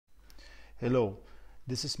Hello,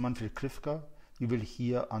 this is Krifka. You will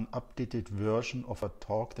hear an updated version of a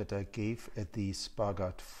talk that I gave at the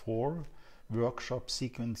Spagat 4 workshop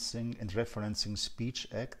sequencing and referencing speech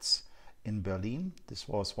acts in Berlin. This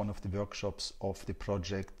was one of the workshops of the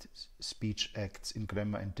project Speech Acts in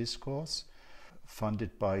Grammar and Discourse,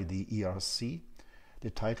 funded by the ERC. The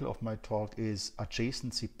title of my talk is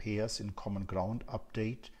Adjacency Pairs in Common Ground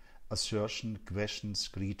Update, Assertion, Questions,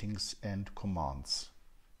 Greetings and Commands.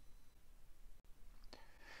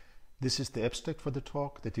 This is the abstract for the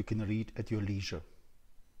talk that you can read at your leisure.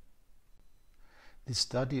 The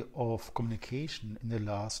study of communication in the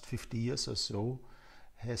last 50 years or so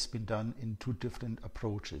has been done in two different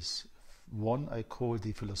approaches. One I call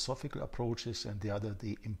the philosophical approaches and the other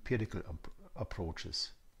the empirical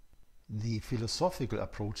approaches. The philosophical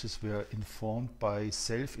approaches were informed by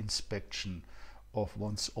self-inspection of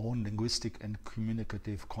one's own linguistic and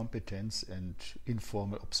communicative competence and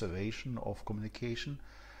informal observation of communication.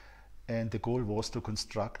 And the goal was to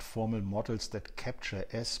construct formal models that capture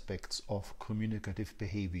aspects of communicative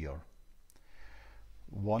behavior.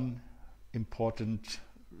 One important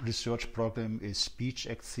research program is speech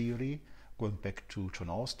act theory, going back to John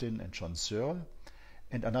Austin and John Searle.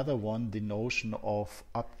 And another one, the notion of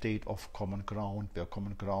update of common ground, where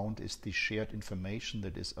common ground is the shared information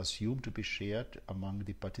that is assumed to be shared among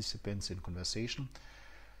the participants in conversation.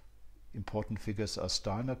 Important figures are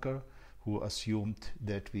Steinacker, who assumed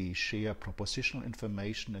that we share propositional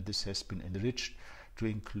information, and this has been enriched to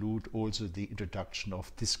include also the introduction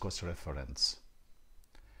of discourse reference.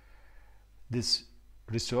 This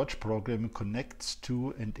research program connects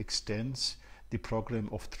to and extends the program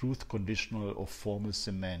of truth conditional or formal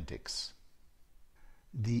semantics.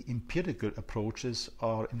 The empirical approaches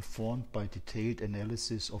are informed by detailed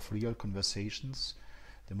analysis of real conversations.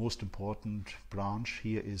 The most important branch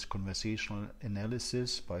here is conversational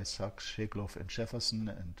analysis by Sacks, Schegloff and Jefferson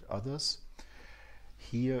and others.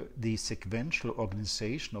 Here the sequential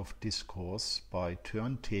organization of discourse by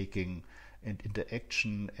turn-taking and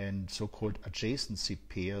interaction and so-called adjacency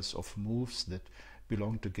pairs of moves that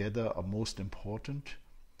belong together are most important.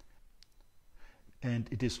 And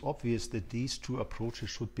it is obvious that these two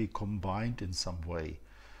approaches should be combined in some way.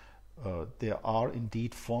 There are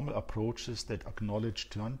indeed formal approaches that acknowledge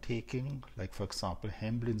turn-taking, like for example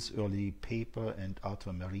Hamblin's early paper and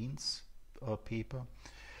Arthur Marine's paper.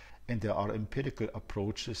 And there are empirical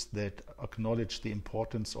approaches that acknowledge the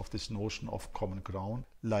importance of this notion of common ground,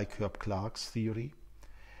 like Herb Clark's theory.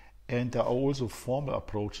 And there are also formal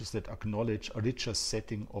approaches that acknowledge a richer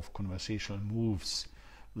setting of conversational moves,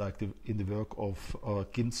 like in the work of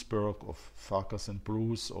Ginzburg, of Farkas and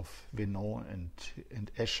Bruce, of Venon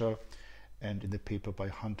and Escher, and in the paper by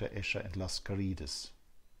Hunter, Escher and Laskaridis.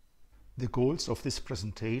 The goals of this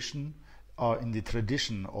presentation are in the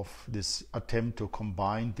tradition of this attempt to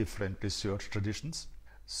combine different research traditions.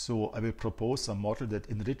 So I will propose a model that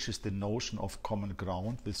enriches the notion of common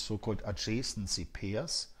ground with so-called adjacency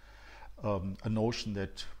pairs, a notion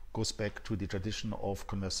that goes back to the tradition of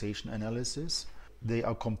conversation analysis. They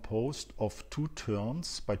are composed of two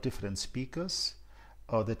turns by different speakers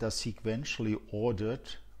that are sequentially ordered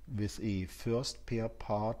with a first pair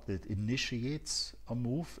part that initiates a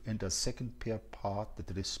move and a second pair part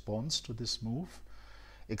that responds to this move.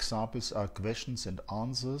 Examples are questions and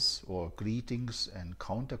answers, or greetings and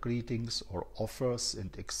counter greetings, or offers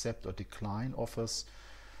and accept or decline offers,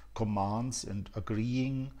 commands and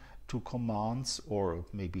agreeing to commands, or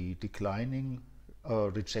maybe declining,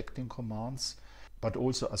 rejecting commands, but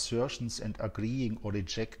also assertions and agreeing or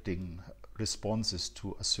rejecting responses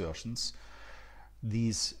to assertions.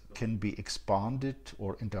 These can be expanded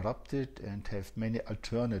or interrupted and have many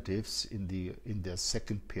alternatives in their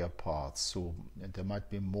second pair parts. So there might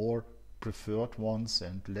be more preferred ones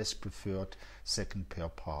and less preferred second pair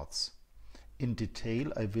parts. In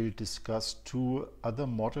detail, I will discuss two other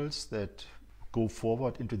models that go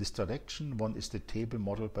forward into this direction. One is the table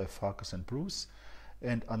model by Farkas and Bruce,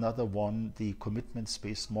 and another one, the commitment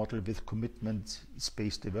space model with commitment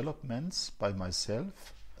space developments by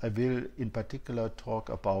myself. I will in particular talk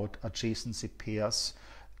about adjacency pairs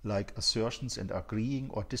like assertions and agreeing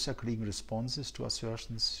or disagreeing responses to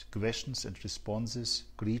assertions, questions and responses,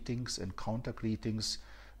 greetings and counter greetings,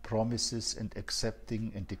 promises and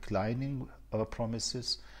accepting and declining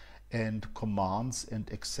promises, and commands and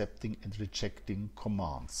accepting and rejecting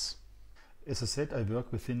commands. As I said, I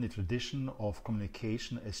work within the tradition of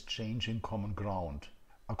communication as changing common ground.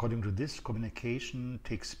 According to this, communication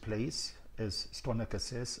takes place, as Steinacker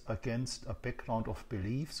says, against a background of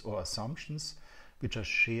beliefs or assumptions which are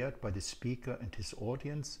shared by the speaker and his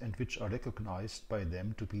audience and which are recognized by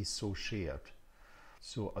them to be so shared.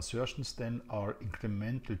 So assertions then are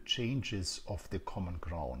incremental changes of the common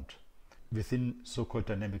ground. Within so-called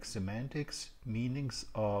dynamic semantics, meanings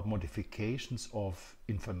are modifications of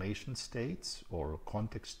information states or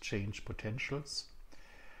context change potentials.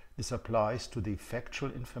 This applies to the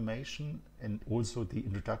factual information and also the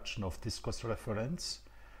introduction of discourse reference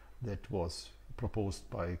that was proposed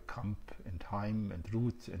by Kamp and Heim and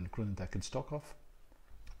Ruth and Grunendijk and Stokhoff.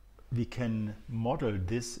 We can model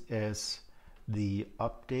this as the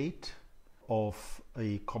update of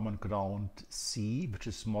a common ground C, which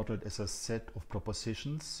is modeled as a set of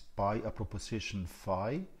propositions by a proposition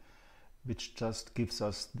phi, which just gives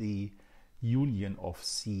us the union of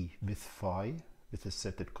C with phi, with a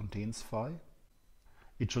set that contains phi.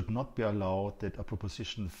 It should not be allowed that a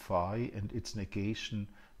proposition phi and its negation,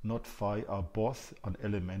 not phi, are both an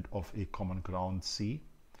element of a common ground C.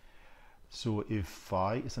 So if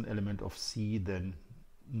phi is an element of C, then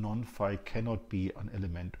non-phi cannot be an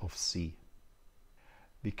element of C.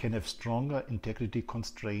 We can have stronger integrity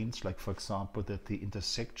constraints, like for example that the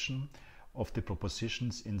intersection of the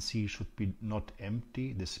propositions in C should be not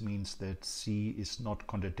empty. This means that C is not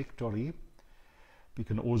contradictory. We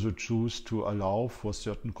can also choose to allow for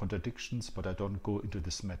certain contradictions, but I don't go into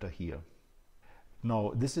this matter here.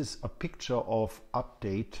 Now, this is a picture of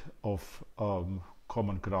update of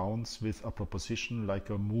common grounds with a proposition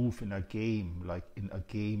like a move in a game, like in a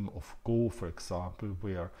game of Go, for example,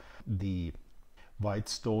 where the white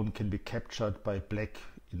stone can be captured by black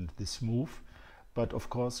in this move. But of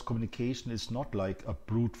course, communication is not like a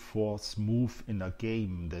brute force move in a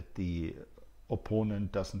game that the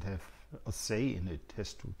opponent doesn't have a say in it,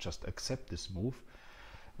 has to just accept this move.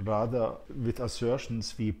 Rather, with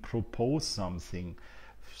assertions, we propose something.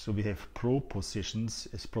 So we have propositions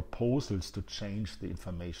as proposals to change the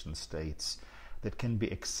information states that can be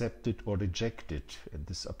accepted or rejected. And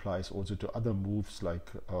this applies also to other moves like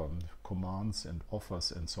commands and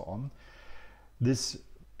offers and so on. This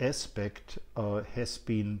aspect has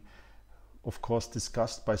been, of course,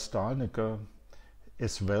 discussed by Stalnaker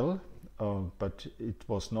as well, but it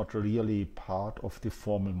was not really part of the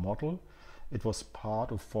formal model. It was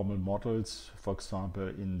part of formal models, for example,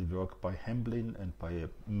 in the work by Hamblin and by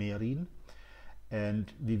Merin.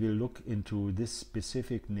 And we will look into this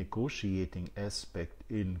specific negotiating aspect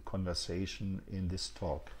in conversation in this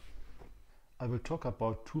talk. I will talk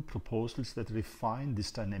about two proposals that refine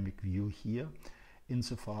this dynamic view here,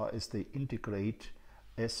 insofar as they integrate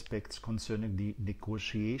aspects concerning the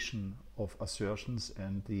negotiation of assertions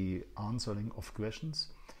and the answering of questions.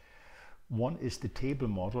 One is the table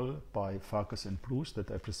model by Farkas and Bruce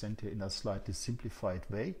that I present here in a slightly simplified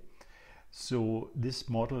way. So this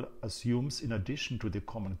model assumes, in addition to the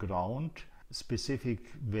common ground, a specific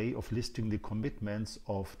way of listing the commitments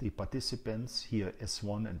of the participants, here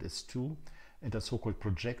S1 and S2, and a so-called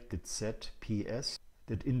projected set PS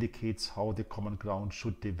that indicates how the common ground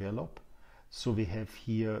should develop. So we have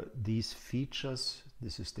here these features.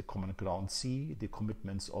 This is the common ground C, the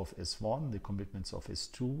commitments of S1, the commitments of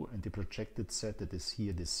S2, and the projected set that is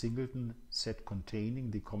here the singleton set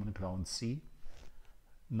containing the common ground C.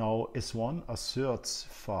 Now S1 asserts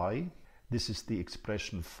phi. This is the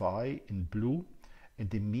expression phi in blue, and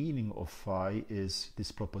the meaning of phi is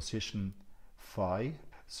this proposition phi.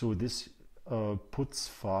 So this puts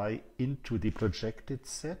phi into the projected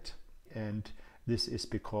set, and this is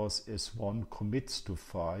because S1 commits to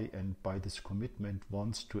phi, and by this commitment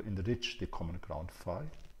wants to enrich the common ground phi.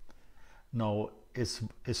 Now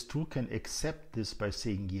S2 can accept this by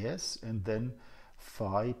saying yes, and then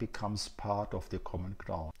phi becomes part of the common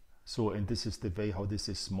ground. So, and this is the way how this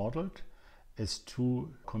is modeled. S2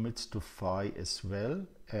 commits to phi as well,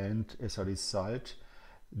 and as a result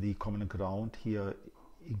the common ground here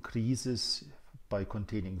increases by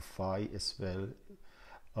containing phi as well.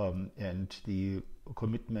 And the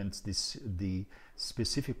commitments, the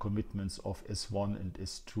specific commitments of S1 and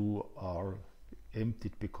S2 are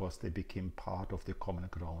emptied because they became part of the common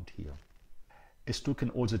ground here. S2 can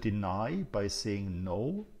also deny by saying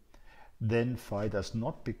no. Then phi does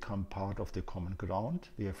not become part of the common ground.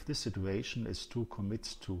 We have this situation: S2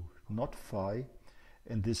 commits to not phi,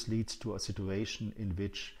 and this leads to a situation in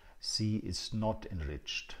which C is not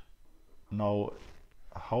enriched. Now,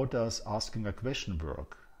 how does asking a question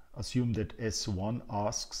work? Assume that S1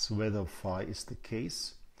 asks whether phi is the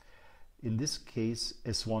case. In this case,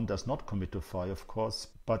 S1 does not commit to phi, of course,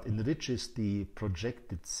 but enriches the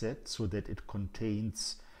projected set so that it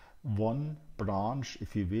contains one branch,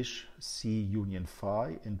 if you wish, C union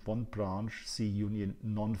phi, and one branch, C union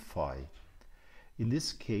non-phi. In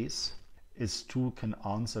this case, S2 can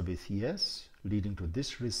answer with yes, leading to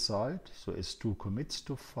this result. So S2 commits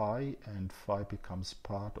to phi and phi becomes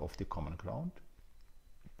part of the common ground.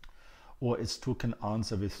 Or S2 can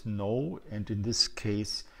answer with no, and in this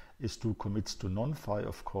case S2 commits to non-phi,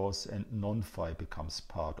 of course, and non-phi becomes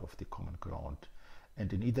part of the common ground.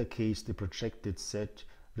 And in either case the projected set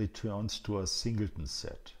returns to a singleton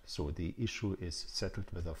set. So the issue is settled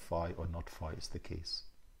whether phi or not phi is the case.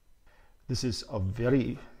 This is a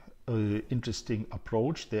very interesting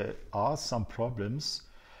approach. There are some problems.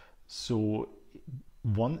 So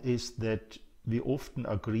one is that we often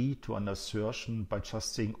agree to an assertion by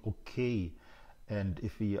just saying okay, and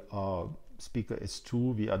if we are speaker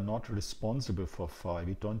S2, we are not responsible for phi.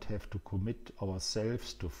 We don't have to commit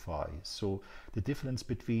ourselves to phi. So the difference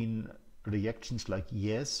between reactions like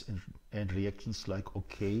yes and reactions like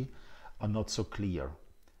okay are not so clear.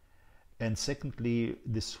 And secondly,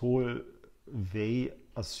 this whole way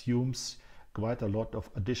assumes quite a lot of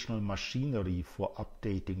additional machinery for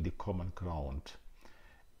updating the common ground.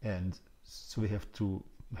 And so we have to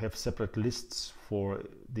have separate lists for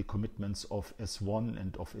the commitments of S1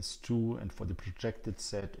 and of S2 and for the projected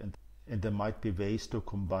set, and there might be ways to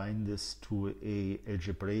combine this to a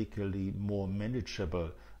algebraically more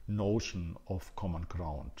manageable notion of common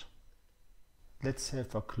ground. Let's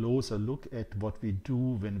have a closer look at what we do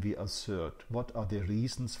when we assert. What are the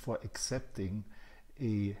reasons for accepting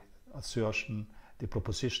a assertion, the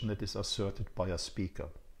proposition that is asserted by a speaker?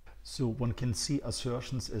 So one can see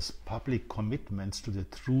assertions as public commitments to the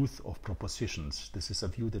truth of propositions. This is a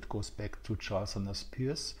view that goes back to Charles Sanders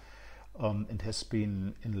Peirce and has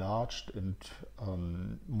been enlarged and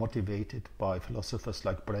motivated by philosophers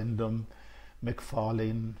like Brandom,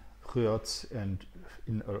 Macfarlane, Hertz, and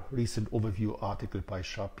in a recent overview article by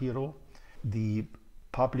Shapiro. The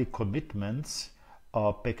public commitments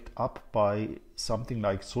are backed up by something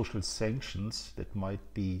like social sanctions that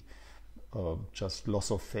might be just loss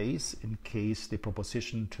of faith in case the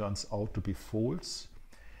proposition turns out to be false.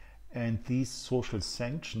 And these social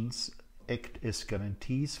sanctions act as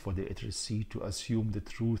guarantees for the addressee to assume the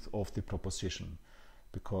truth of the proposition,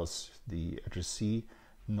 because the addressee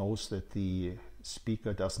knows that the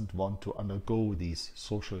speaker doesn't want to undergo these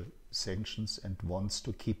social sanctions and wants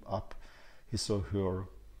to keep up his or her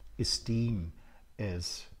esteem,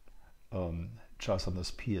 as Charles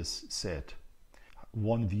Sanders Peirce said.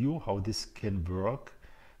 One view how this can work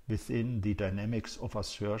within the dynamics of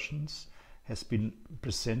assertions has been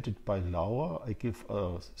presented by Lauer. I give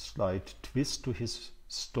a slight twist to his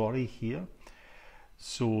story here.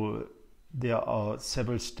 So there are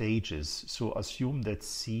several stages. So assume that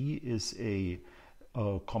C is a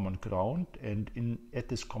common ground, and at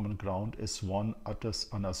this common ground S1 utters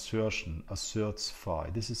an assertion, asserts phi.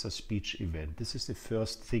 This is a speech event. This is the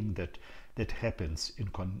first thing that happens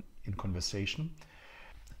in conversation.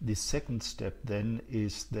 The second step then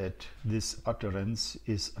is that this utterance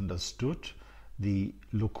is understood. The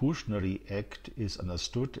locutionary act is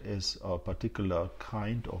understood as a particular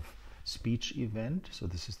kind of speech event. So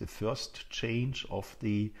this is the first change of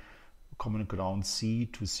the common ground C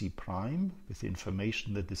to C prime with the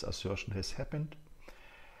information that this assertion has happened.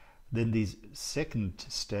 Then the second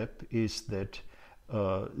step is that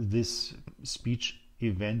this speech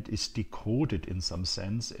event is decoded in some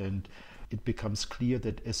sense, and it becomes clear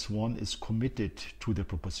that S1 is committed to the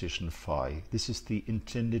proposition phi. This is the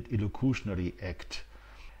intended illocutionary act.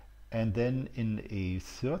 And then in a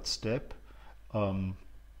third step,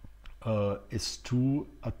 S2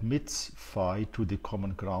 admits phi to the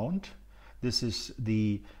common ground. This is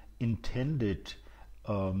the intended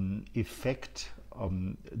effect,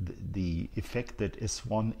 the effect that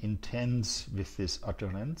S1 intends with this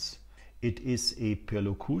utterance. It is a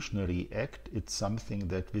perlocutionary act. It's something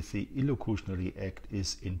that with the illocutionary act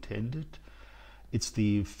is intended. It's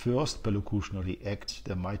the first perlocutionary act.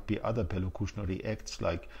 There might be other perlocutionary acts,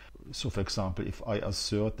 like, so for example, if I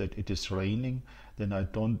assert that it is raining, then I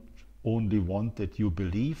don't only want that you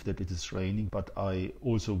believe that it is raining, but I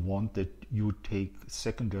also want that you take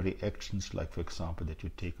secondary actions, like for example, that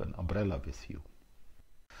you take an umbrella with you.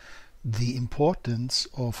 The importance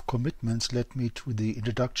of commitments led me to the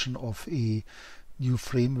introduction of a new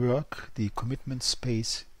framework, the commitment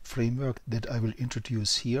space framework, that I will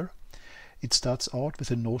introduce here. It starts out with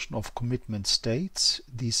the notion of commitment states.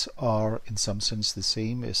 These are in some sense the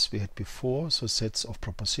same as we had before, so sets of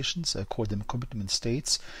propositions. I call them commitment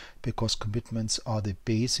states because commitments are the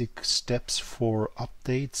basic steps for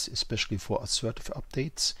updates, especially for assertive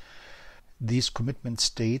updates. These commitment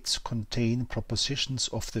states contain propositions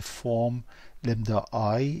of the form lambda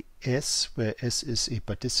I S, where S is a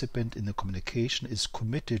participant in the communication, is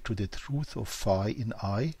committed to the truth of phi in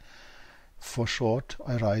I. For short,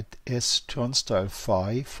 I write S turnstile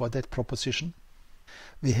phi for that proposition.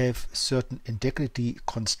 We have certain integrity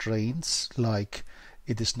constraints, like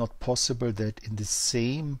it is not possible that in the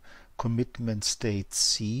same commitment state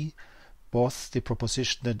C, both the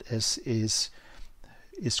proposition that S is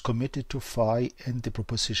committed to phi and the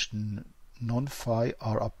proposition non-phi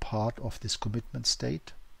are a part of this commitment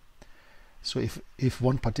state. So if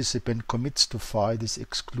one participant commits to phi, this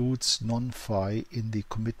excludes non-phi in the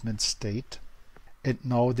commitment state. And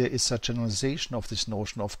now there is a generalization of this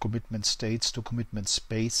notion of commitment states to commitment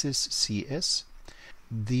spaces, CS.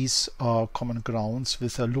 These are common grounds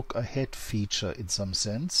with a look-ahead feature in some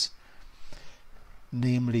sense,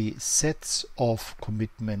 namely sets of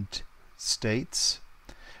commitment states.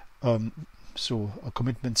 So a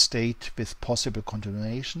commitment state with possible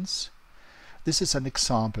continuations. This is an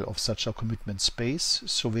example of such a commitment space.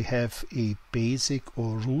 So we have a basic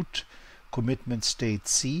or root commitment state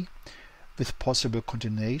C with possible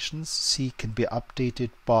continuations. C can be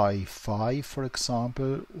updated by phi, for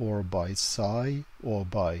example, or by psi, or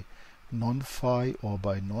by non-phi, or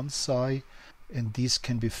by non-psi, and these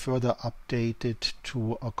can be further updated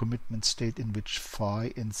to a commitment state in which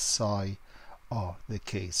phi and psi are the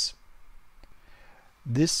case.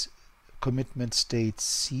 This commitment state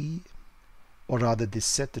C, or rather this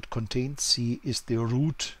set that contains C, is the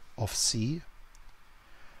root of C.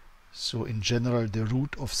 So in general, the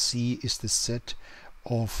root of C is the set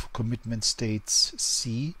of commitment states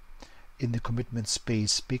C in the commitment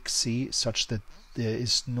space big C, such that there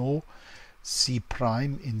is no C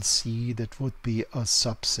prime in C that would be a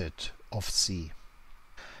subset of C.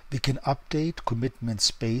 We can update commitment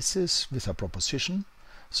spaces with a proposition.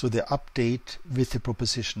 So the update with the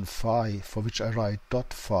proposition phi, for which I write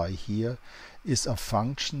dot phi here, is a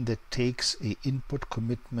function that takes a input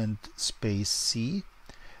commitment space C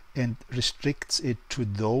and restricts it to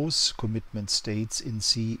those commitment states in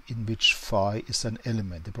C in which phi is an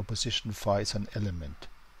element. The proposition phi is an element.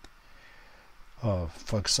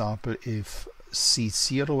 For example, if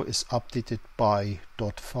C0 is updated by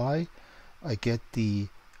dot phi, I get the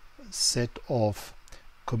set of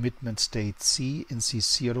commitment state C in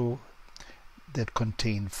C0 that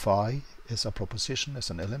contain phi as a proposition, as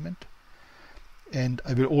an element. And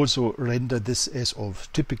I will also render this as, or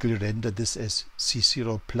typically render this as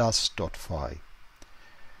C0 plus dot phi.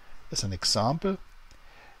 As an example,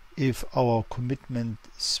 if our commitment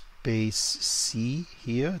space C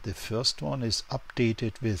here, the first one, is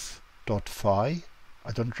updated with dot phi,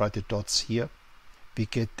 I don't write the dots here, we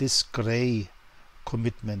get this gray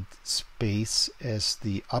commitment space as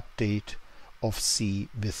the update of C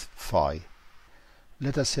with phi.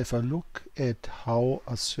 Let us have a look at how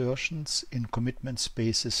assertions in commitment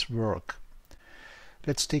spaces work.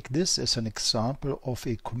 Let's take this as an example of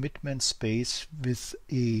a commitment space with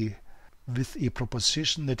a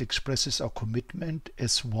proposition that expresses a commitment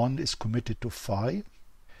as one is committed to phi.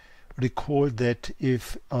 Recall that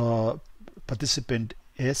if participant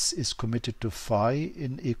S is committed to phi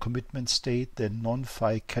in a commitment state, then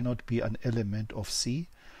non-phi cannot be an element of C.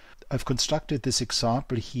 I've constructed this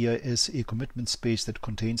example here as a commitment space that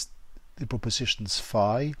contains the propositions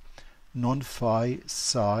phi, non-phi,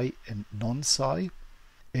 psi, and non-psi,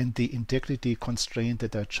 and the integrity constraint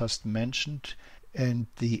that I just mentioned. And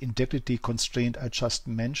the integrity constraint I just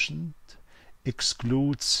mentioned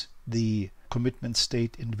excludes the commitment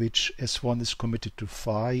state in which S1 is committed to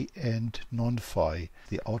phi and non-phi,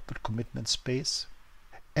 the output commitment space.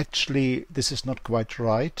 Actually, this is not quite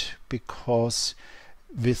right, because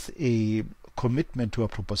with a commitment to a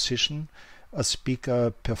proposition, a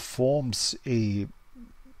speaker performs a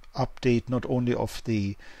update not only of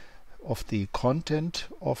the content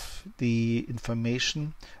of the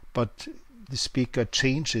information, but the speaker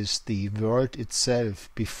changes the word itself.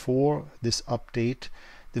 Before this update,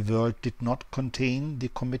 the word did not contain the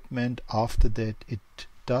commitment. After that, it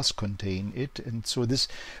does contain it, and so this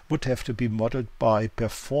would have to be modeled by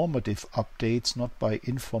performative updates, not by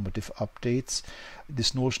informative updates.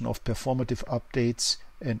 This notion of performative updates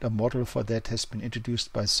and a model for that has been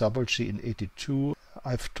introduced by Sabolci in '82.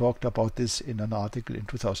 I've talked about this in an article in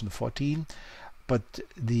 2014, but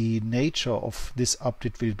the nature of this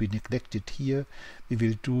update will be neglected here. We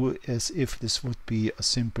will do as if this would be a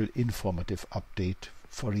simple informative update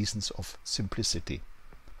for reasons of simplicity.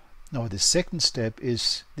 Now the second step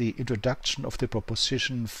is the introduction of the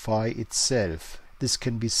proposition phi itself. This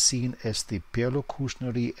can be seen as the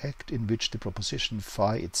perlocutionary act in which the proposition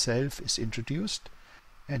phi itself is introduced,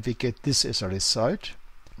 and we get this as a result.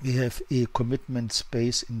 We have a commitment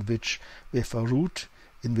space in which we have a root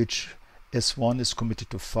in which S1 is committed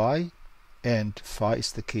to phi, and phi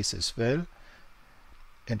is the case as well.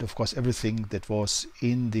 And of course everything that was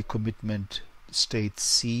in the commitment state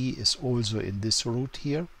C is also in this root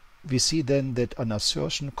here. We see then that an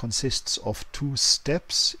assertion consists of two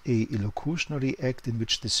steps: a illocutionary act in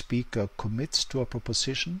which the speaker commits to a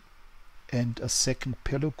proposition, and a second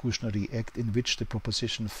perlocutionary act in which the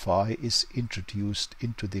proposition phi is introduced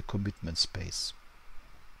into the commitment space.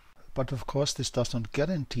 But of course this does not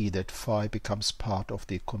guarantee that phi becomes part of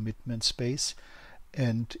the commitment space,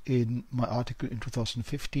 and in my article in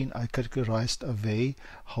 2015 I categorized a way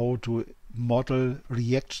how to model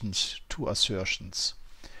reactions to assertions.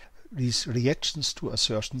 These reactions to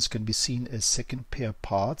assertions can be seen as second pair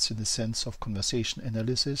parts in the sense of conversation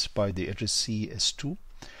analysis by the addressee S2.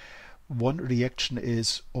 One reaction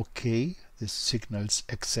is okay, this signals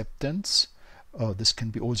acceptance. This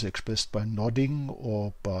can be also expressed by nodding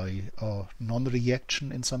or by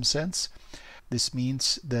non-reaction in some sense. This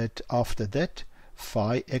means that after that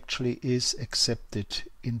phi actually is accepted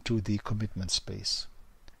into the commitment space.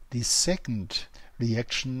 The second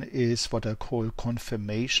reaction is what I call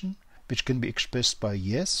confirmation, which can be expressed by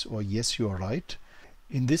yes or yes, you are right.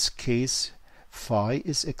 In this case phi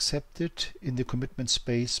is accepted in the commitment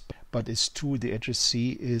space, but S2, the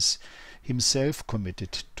addressee, is himself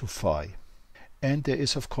committed to phi. And there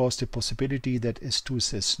is of course the possibility that S2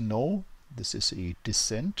 says no. This is a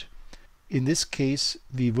dissent. In this case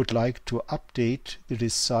we would like to update the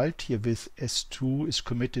result here with S2 is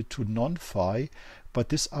committed to non-phi, but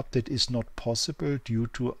this update is not possible due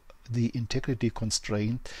to the integrity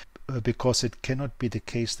constraint, because it cannot be the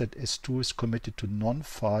case that S2 is committed to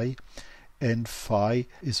non-phi and phi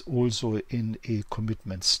is also in a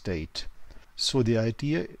commitment state. So the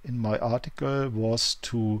idea in my article was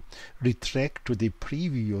to retract to the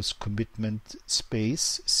previous commitment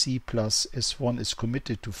space C plus S1 is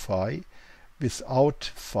committed to phi without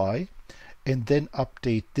phi, and then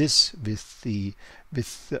update this with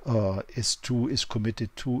S2 is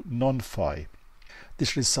committed to non-phi.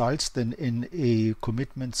 This results then in a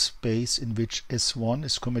commitment space in which S1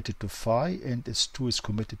 is committed to phi and S2 is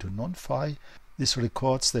committed to non-phi. This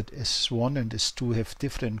records that S1 and S2 have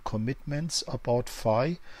different commitments about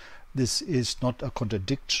phi. This is not a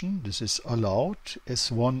contradiction, this is allowed.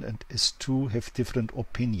 S1 and S2 have different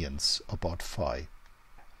opinions about phi.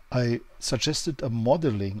 I suggested a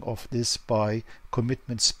modeling of this by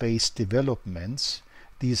commitment space developments.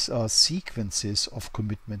 These are sequences of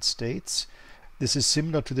commitment states. This is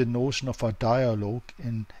similar to the notion of a dialogue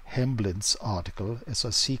in Hamblin's article as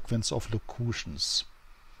a sequence of locutions.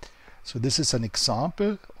 So this is an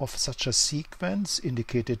example of such a sequence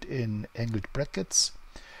indicated in angled brackets.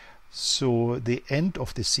 So the end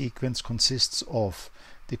of the sequence consists of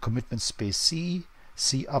the commitment space C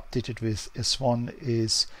updated with S1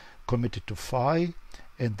 is committed to phi,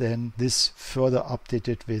 and then this further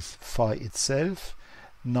updated with phi itself.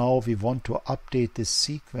 Now we want to update this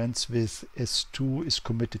sequence with S2 is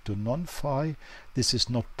committed to non-phi. This is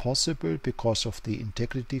not possible because of the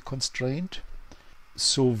integrity constraint.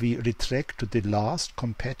 So we retract to the last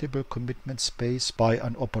compatible commitment space by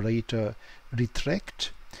an operator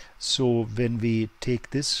retract. So when we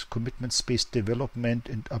take this commitment space development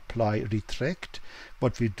and apply retract,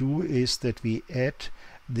 what we do is that we add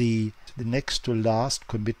the next to last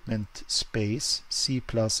commitment space C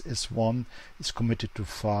plus S1 is committed to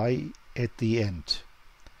phi at the end.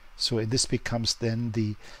 So this becomes then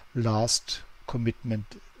the last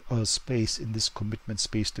commitment space in this commitment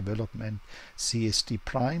space development, CSD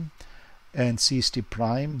prime, and CSD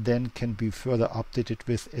prime then can be further updated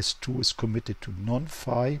with S2 is committed to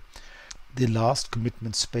non-phi. The last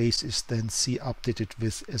commitment space is then C updated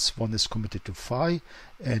with S1 is committed to phi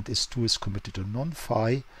and S2 is committed to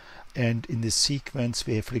non-phi, and in this sequence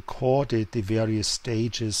we have recorded the various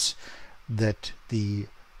stages that the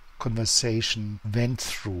conversation went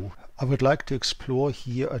through. I would like to explore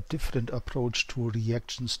here a different approach to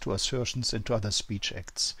reactions to assertions and to other speech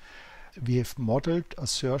acts. We have modeled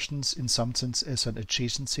assertions in some sense as an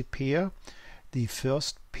adjacency pair. The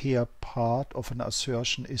first pair part of an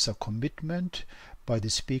assertion is a commitment by the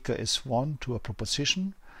speaker S1 to a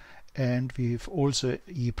proposition, and we have also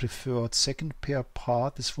a preferred second pair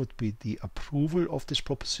part. This would be the approval of this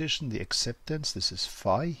proposition, the acceptance. This is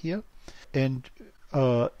phi here. And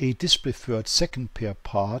a dispreferred second pair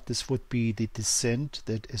part, this would be the dissent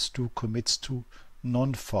that S2 commits to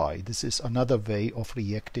non-phi. This is another way of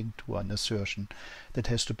reacting to an assertion that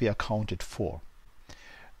has to be accounted for.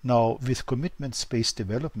 Now with commitment space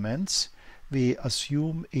developments we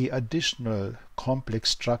assume an additional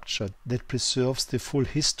complex structure that preserves the full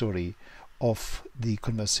history of the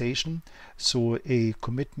conversation. So a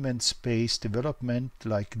commitment space development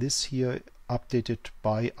like this here, updated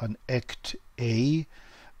by an act A,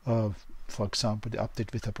 for example, the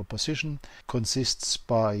update with a proposition consists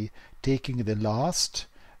by taking the last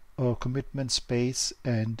commitment space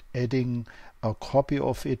and adding a copy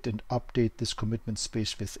of it and update this commitment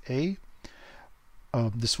space with A.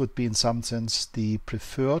 This would be in some sense the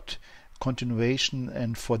preferred continuation,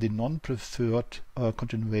 and for the non-preferred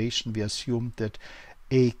continuation we assume that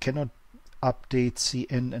A cannot update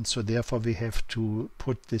Cn, and so therefore we have to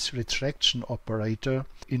put this rejection operator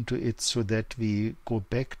into it so that we go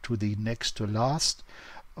back to the next to last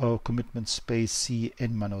commitment space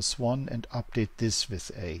Cn-1 and update this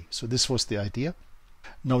with A. So this was the idea.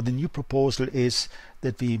 Now the new proposal is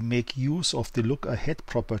that we make use of the look ahead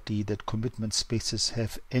property that commitment spaces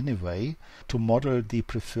have anyway to model the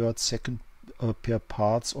preferred second pair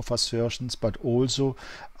parts of assertions, but also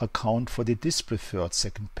account for the dispreferred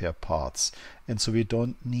second pair parts. And so we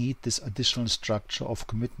don't need this additional structure of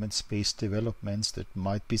commitment space developments that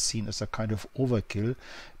might be seen as a kind of overkill,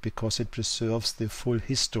 because it preserves the full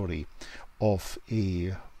history of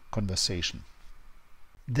a conversation.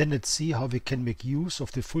 Then let's see how we can make use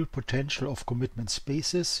of the full potential of commitment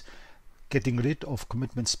spaces, getting rid of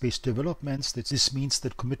commitment space developments. This means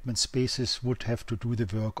that commitment spaces would have to do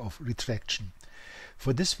the work of retraction.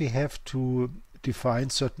 For this we have to define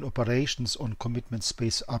certain operations on commitment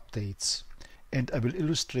space updates. And I will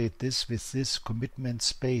illustrate this with this commitment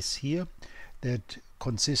space here that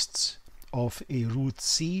consists of a root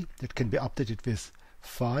C that can be updated with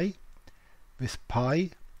phi, with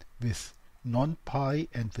pi, with non-pi,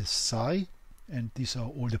 and with psi, and these are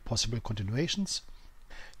all the possible continuations.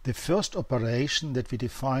 The first operation that we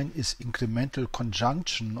define is incremental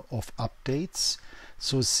conjunction of updates.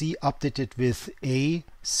 So C updated with A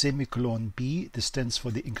semicolon B, this stands for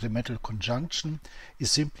the incremental conjunction, is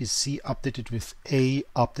simply C updated with A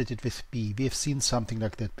updated with B. We have seen something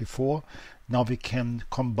like that before. Now we can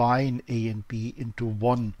combine A and B into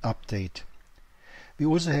one update. We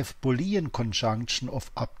also have Boolean conjunction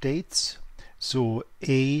of updates. So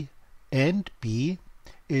A and B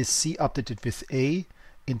is C updated with A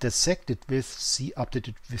intersected with C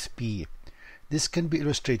updated with B. This can be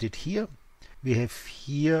illustrated here. We have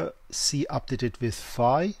here C updated with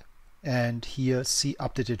phi and here C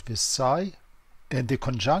updated with psi, and the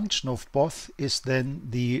conjunction of both is then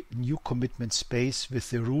the new commitment space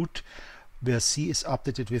with the root where C is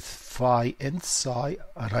updated with phi and psi.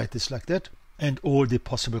 I write this like that, and all the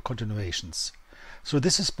possible continuations. So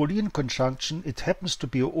this is Boolean conjunction. It happens to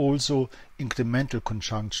be also incremental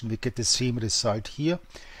conjunction. We get the same result here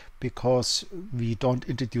because we don't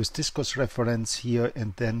introduce discourse reference here,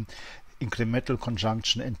 and then incremental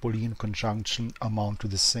conjunction and Boolean conjunction amount to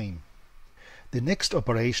the same. The next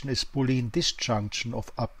operation is Boolean disjunction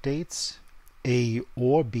of updates A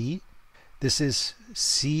or B. This is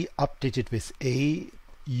C updated with A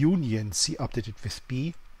union C updated with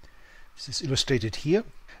B. This is illustrated here.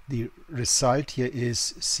 The result here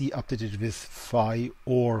is C updated with phi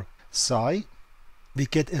or psi. We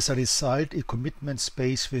get as a result a commitment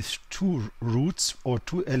space with two roots or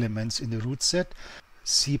two elements in the root set,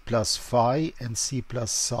 C plus phi and C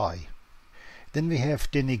plus psi. Then we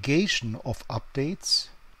have denegation of updates.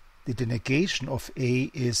 The denegation of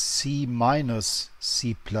A is C minus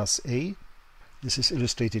C plus A. This is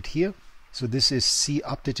illustrated here. So this is C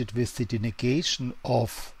updated with the denegation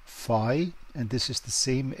of phi, and this is the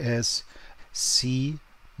same as C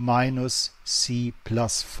minus C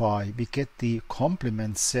plus phi. We get the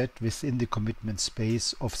complement set within the commitment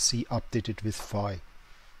space of C updated with phi.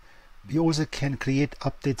 We also can create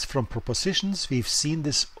updates from propositions. We've seen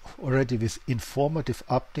this already with informative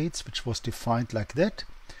updates, which was defined like that.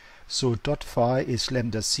 So dot phi is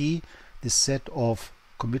lambda C, the set of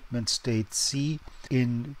commitment state C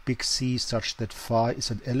in big C such that phi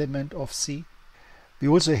is an element of C. We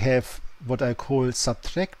also have what I call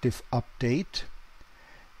subtractive update.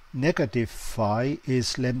 Negative phi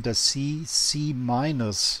is lambda C, C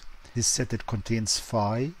minus this set that contains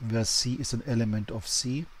phi, where C is an element of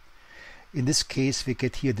C. In this case we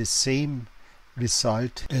get here the same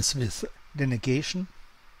result as with denegation.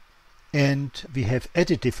 And we have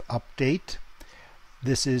additive update.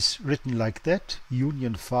 This is written like that,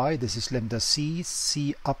 union phi, this is lambda C,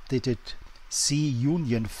 C updated C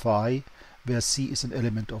union phi, where C is an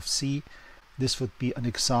element of C. This would be an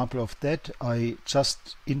example of that. I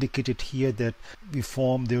just indicated here that we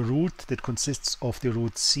form the root that consists of the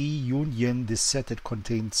root C union this set that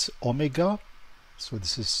contains omega. So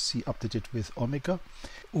this is C updated with omega.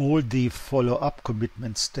 All the follow-up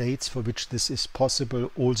commitment states for which this is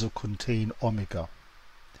possible also contain omega.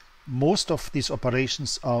 Most of these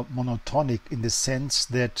operations are monotonic in the sense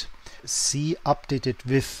that C updated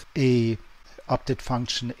with a update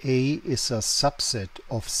function A is a subset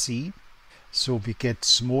of C, so we get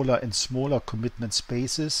smaller and smaller commitment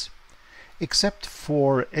spaces, except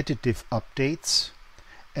for additive updates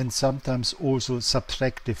and sometimes also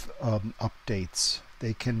subtractive updates.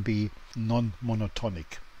 They can be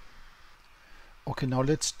non-monotonic. Okay, now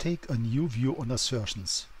let's take a new view on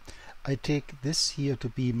assertions. I take this here to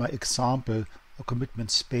be my example, a commitment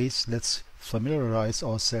space. Let's familiarize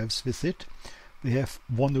ourselves with it. We have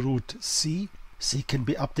one root C. C can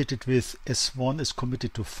be updated with S1 is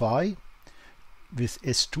committed to phi, with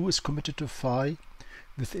S2 is committed to phi,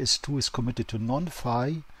 with S2 is committed to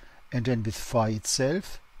non-phi, and then with phi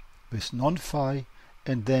itself, with non-phi,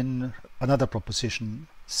 and then another proposition,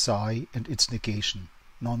 psi, and its negation,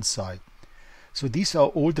 non-psi. So these are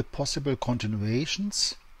all the possible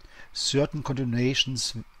continuations. Certain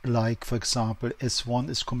continuations, like for example S1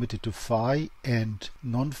 is committed to phi and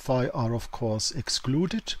non-phi, are of course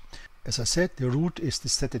excluded. As I said, the root is the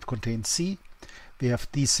set that contains C. We have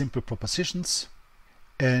these simple propositions,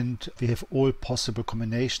 and we have all possible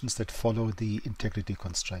combinations that follow the integrity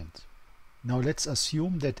constraint. Now let's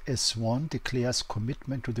assume that S1 declares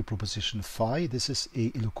commitment to the proposition phi. This is a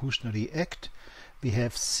illocutionary act. We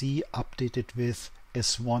have C updated with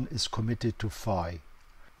S1 is committed to phi.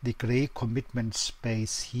 The gray commitment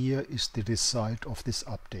space here is the result of this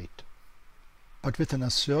update. But with an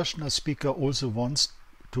assertion, a speaker also wants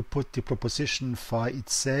to put the proposition phi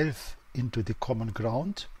itself into the common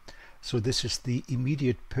ground. So this is the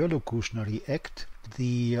immediate perlocutionary act.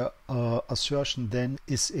 The assertion then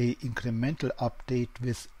is a incremental update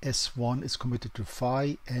with S1 is committed to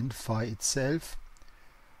phi and phi itself.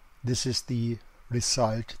 This is the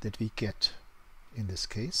result that we get in this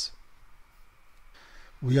case.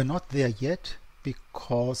 We are not there yet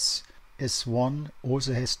because S1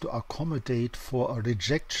 also has to accommodate for a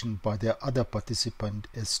rejection by the other participant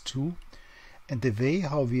S2, and the way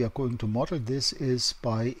how we are going to model this is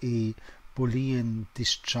by a Boolean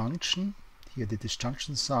disjunction, here the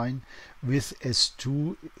disjunction sign, with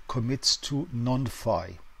S2 commits to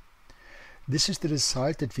non-phi. This is the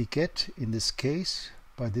result that we get in this case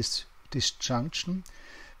by this disjunction.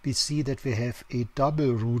 We see that we have a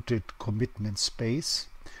double-rooted commitment space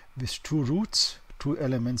with two roots, two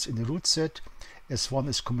elements in the root set. S1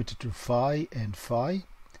 is committed to phi, and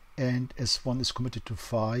S1 is committed to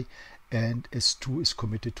phi, and S2 is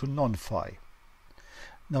committed to non-phi.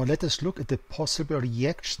 Now let us look at the possible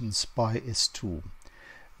reactions by S2.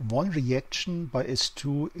 One reaction by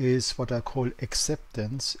S2 is what I call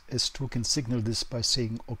acceptance. S2 can signal this by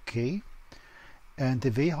saying OK. And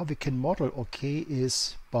the way how we can model OK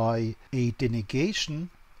is by a denegation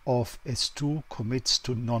of S2 commits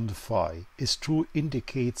to non-phi. S2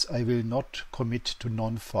 indicates I will not commit to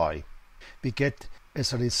non-phi. We get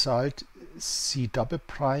as a result C double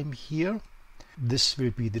prime here. This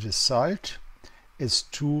will be the result.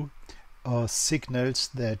 S2 signals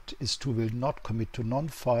that S2 will not commit to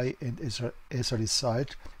non-phi, and as a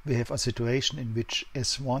result we have a situation in which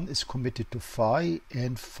S1 is committed to phi,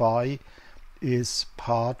 and phi is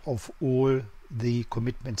part of all the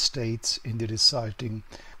commitment states in the resulting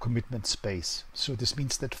commitment space. So this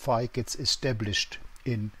means that phi gets established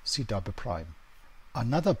in C double prime.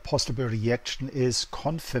 Another possible reaction is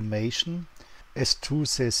confirmation. S2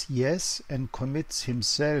 says yes and commits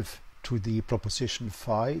himself to the proposition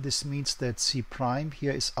phi. This means that C prime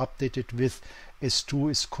here is updated with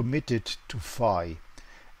S2 is committed to phi,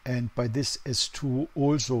 and by this S2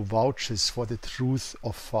 also vouches for the truth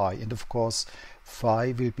of phi, and of course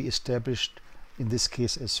phi will be established in this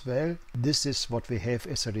case as well. This is what we have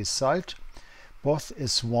as a result. Both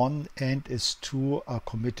S1 and S2 are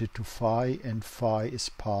committed to phi, and phi is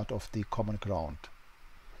part of the common ground.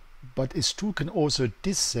 But S2 can also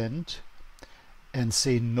dissent and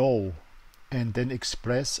say no, and then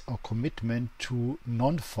express a commitment to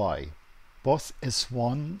non-phi. Both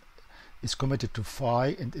S1 is committed to phi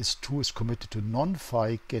and S2 is committed to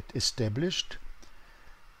non-phi get established.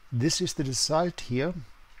 This is the result here.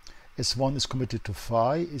 S1 is committed to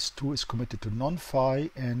phi, S2 is committed to non-phi,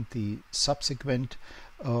 and the subsequent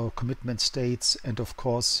commitment states, and of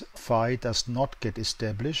course phi does not get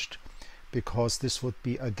established, because this would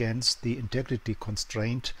be against the integrity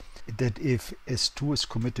constraint that if S2 is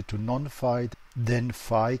committed to non-phi, then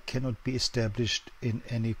phi cannot be established in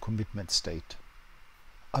any commitment state.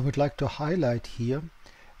 I would like to highlight here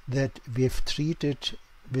that we have treated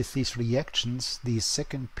with these reactions the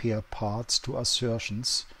second pair parts to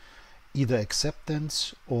assertions, either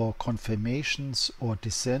acceptance or confirmations or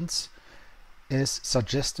dissents, as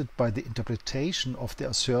suggested by the interpretation of the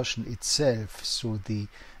assertion itself. So the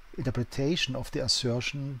interpretation of the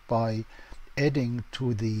assertion by adding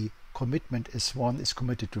to the commitment S1 is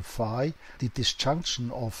committed to phi, the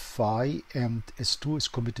disjunction of phi and S2 is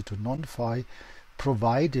committed to non-phi,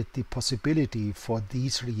 provided the possibility for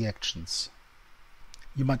these reactions.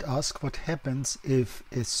 You might ask what happens if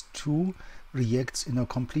S2 reacts in a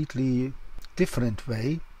completely different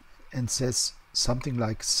way and says something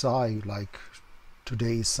like psi, like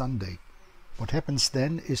today is Sunday. What happens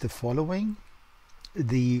then is the following.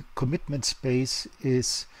 The commitment space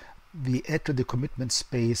is, we add to the commitment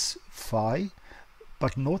space phi,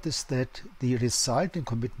 but notice that the resulting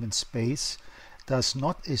commitment space does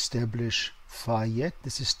not establish phi yet.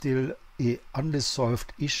 This is still an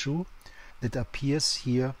unresolved issue that appears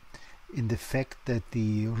here in the fact that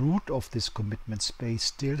the root of this commitment space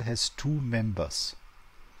still has two members.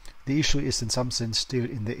 The issue is in some sense still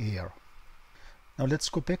in the air. Now let's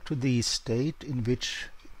go back to the state in which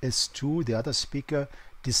S2, the other speaker,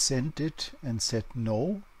 dissented and said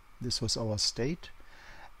no. This was our state.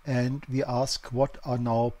 And we ask what are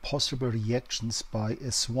now possible reactions by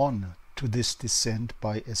S1 to this dissent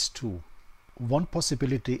by S2. One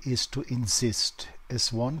possibility is to insist.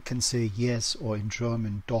 S1 can say yes, or in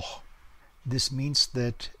German doch. This means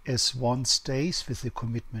that S1 stays with the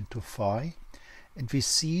commitment to phi, and we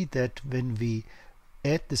see that when we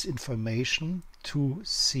add this information to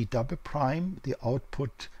C double prime, the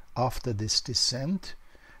output after this dissent,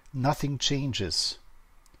 nothing changes.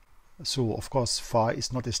 So of course phi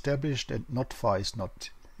is not established and not phi is not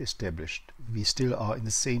established. We still are in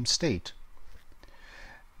the same state.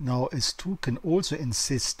 Now S2 can also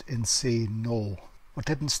insist and say no. What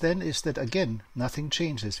happens then is that again nothing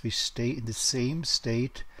changes. We stay in the same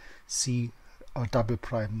state, C double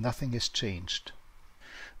prime, nothing has changed.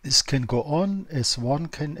 This can go on.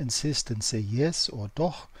 S1 can insist and say yes or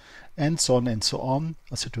doch, and so on and so on.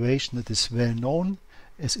 A situation that is well known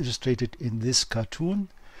as illustrated in this cartoon.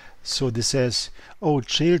 So this says, oh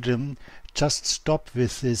children, just stop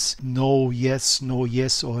with this no yes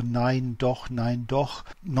or nein doch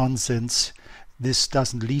nonsense. This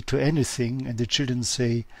doesn't lead to anything, and the children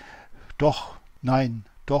say doch, nein,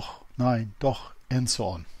 doch, and so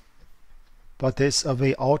on. But there's a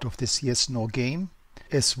way out of this yes-no game.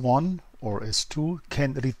 S1 or S2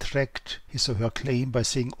 can retract his or her claim by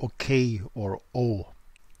saying okay or oh,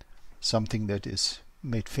 something that is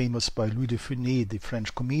made famous by Louis de Funès, the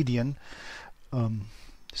French comedian.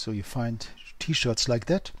 So you find t-shirts like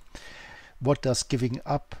that. What does giving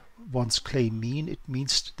up one's claim mean? It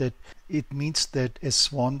means that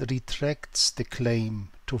S1 retracts the claim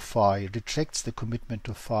to phi, retracts the commitment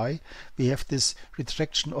to phi. We have this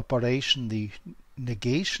retraction operation, the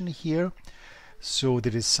negation here. So the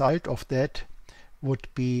result of that would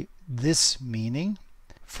be this meaning.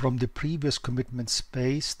 From the previous commitment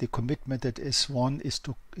space, the commitment that S1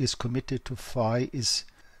 is committed to phi is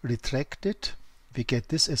retracted. We get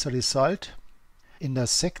this as a result. In the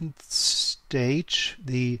second stage,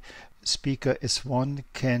 the speaker S1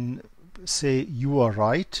 can say you are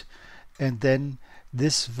right, and then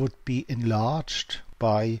this would be enlarged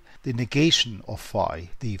by the negation of phi.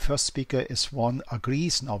 The first speaker S1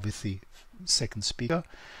 agrees now with the second speaker,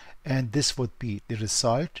 and this would be the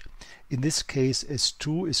result. In this case,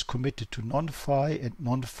 S2 is committed to non-phi, and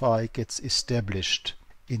non-phi gets established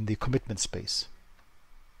in the commitment space.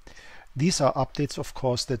 These are updates, of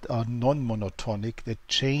course, that are non-monotonic, that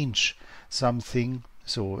change something.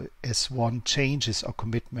 So S1 changes a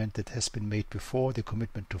commitment that has been made before, the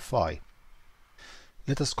commitment to phi.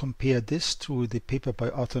 Let us compare this to the paper by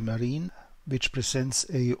Arthur Marine, which presents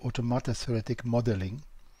a automata theoretic modeling.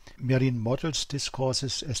 Marine models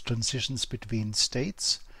discourses as transitions between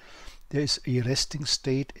states. There is a resting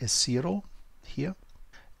state S0 here,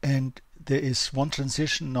 and there is one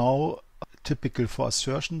transition now typical for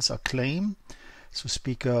assertions, a claim. So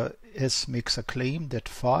speaker S makes a claim that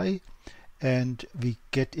phi, and we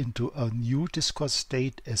get into a new discourse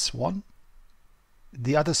state S1.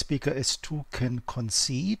 The other speaker S2 can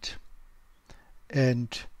concede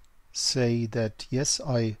and say that yes,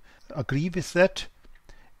 I agree with that,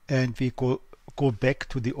 and we go back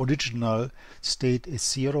to the original state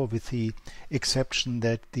S0 with the exception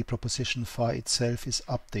that the proposition phi itself is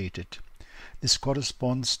updated. This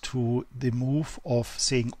corresponds to the move of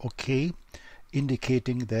saying okay,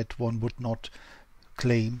 indicating that one would not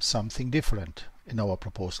claim something different in our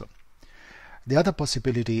proposal. The other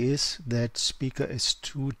possibility is that speaker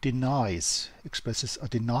S2 denies, expresses a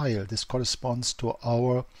denial. This corresponds to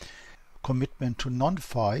our commitment to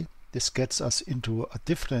non-phi. This gets us into a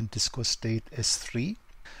different discourse state S3.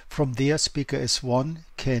 From there, speaker S1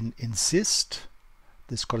 can insist.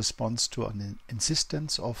 This corresponds to an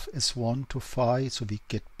insistence of S1 to phi, so we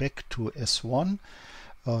get back to S1.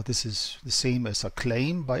 This is the same as a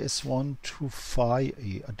claim by S1 to phi,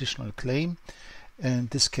 a additional claim, and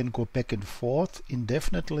this can go back and forth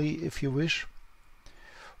indefinitely if you wish.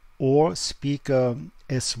 Or speaker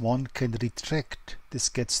S1 can retract. This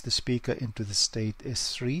gets the speaker into the state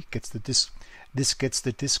S3, this gets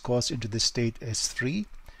the discourse into the state S3,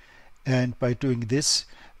 and by doing this,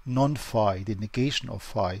 non-phi, the negation of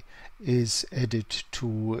phi, is added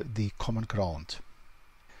to the common ground.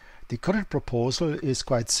 The current proposal is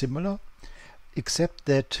quite similar, except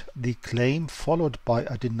that the claim followed by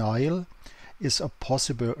a denial is a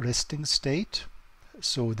possible resting state.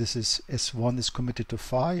 So this is S1 is committed to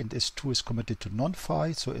phi and S2 is committed to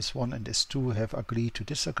non-phi. So S1 and S2 have agreed to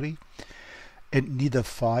disagree. And neither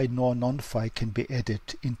phi nor non-phi can be added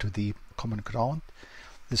into the common ground.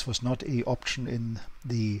 This was not an option in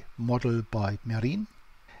the model by Merin.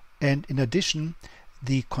 And in addition,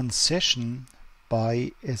 the concession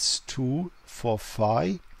by S2 for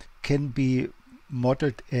phi can be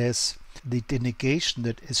modeled as the denegation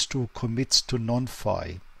that S2 commits to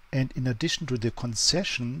non-phi. And in addition to the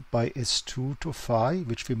concession by S2 to phi,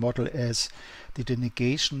 which we model as the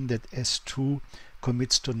denegation that S2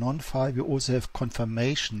 commits to non-phi, we also have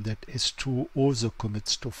confirmation that S2 also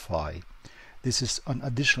commits to phi. This is an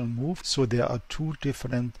additional move, so there are two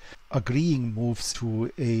different agreeing moves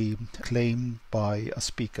to a claim by a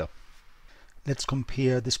speaker. Let's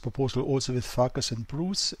compare this proposal also with Farkas and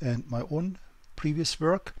Bruce and my own previous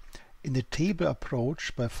work. In the table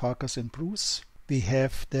approach by Farkas and Bruce, we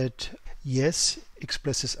have that yes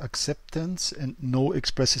expresses acceptance and no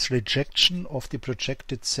expresses rejection of the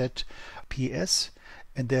projected set PS,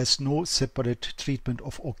 and there's no separate treatment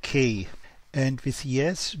of OK. And with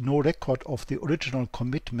yes, no record of the original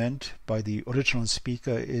commitment by the original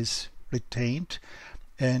speaker is retained,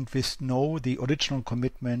 and with no, the original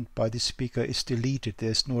commitment by the speaker is deleted.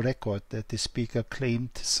 There's no record that the speaker claimed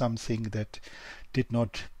something that did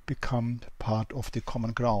not become part of the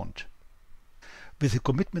common ground. With the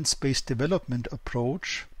commitment-based development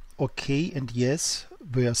approach, OK and yes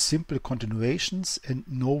were simple continuations, and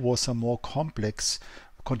no was a more complex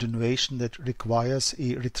continuation that requires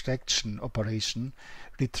a retraction operation.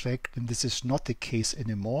 Retract, and this is not the case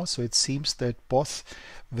anymore. So it seems that both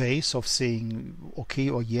ways of saying OK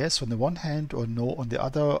or yes on the one hand or no on the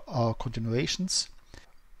other are continuations.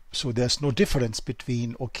 So there's no difference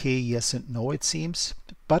between OK, yes and no, it seems.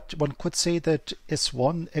 But one could say that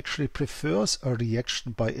S1 actually prefers a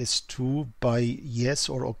reaction by S2 by yes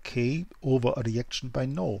or OK over a reaction by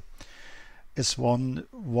no. S1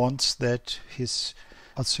 wants that his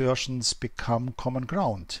assertions become common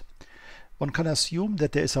ground. One can assume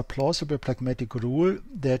that there is a plausible pragmatic rule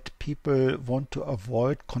that people want to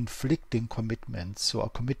avoid conflicting commitments. So a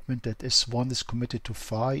commitment that S1 is committed to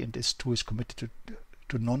phi and S2 is committed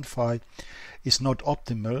to non-phi is not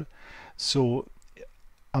optimal. So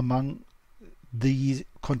among the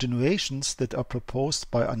continuations that are proposed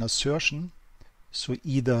by an assertion, so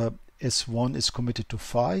either S1 is committed to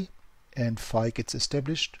phi and phi gets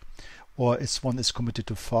established, or S1 is committed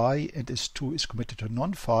to phi and S2 is committed to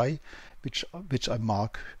non-phi, which I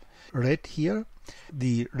mark red here.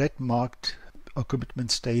 The red marked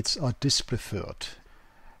commitment states are dispreferred.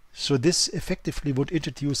 So this effectively would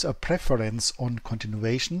introduce a preference on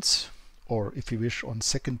continuations, or if you wish on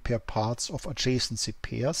second pair parts of adjacency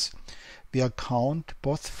pairs. We account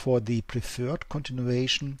both for the preferred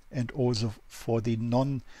continuation and also for the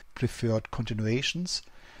non-preferred continuations,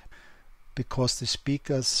 because the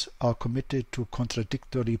speakers are committed to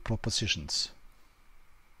contradictory propositions.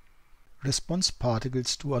 Response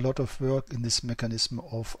particles do a lot of work in this mechanism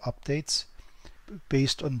of updates,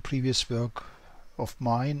 based on previous work of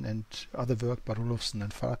mine and other work by Rolofsson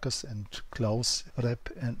and Farkas and Klaus,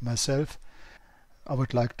 Repp and myself. I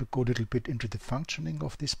would like to go a little bit into the functioning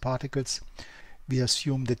of these particles. We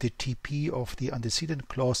assume that the TP of the antecedent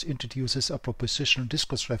clause introduces a propositional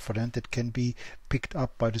discourse referent that can be picked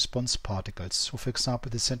up by response particles. So for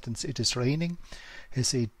example, the sentence "it is raining"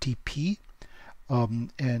 has a TP,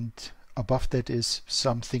 and above that is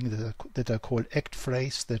something that I call act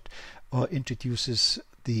phrase that introduces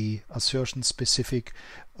the assertion specific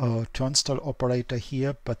turnstile operator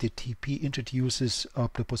here, but the TP introduces a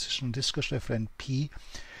propositional discourse referent P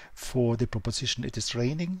for the proposition "it is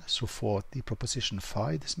raining," so for the proposition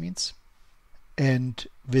phi this means. And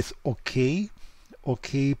with OK,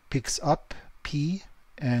 OK picks up P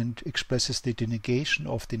and expresses the denegation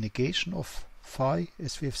of the negation of phi,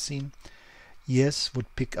 as we have seen. Yes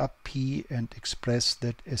would pick up P and express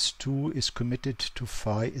that S2 is committed to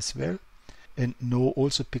phi as well. And no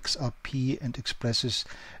also picks up P and expresses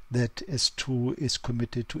that S2 is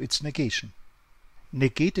committed to its negation.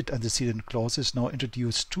 Negated antecedent clauses now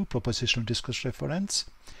introduce two propositional discourse referents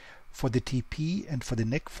for the TP and for the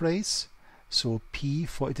neck phrase. So P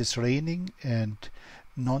for it is raining and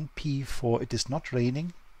non-P for it is not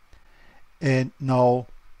raining. And now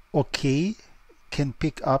OK can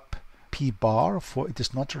pick up P bar for it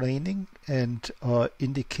is not raining and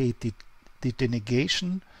indicate the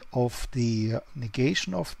negation of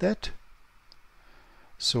that.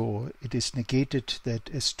 So it is negated that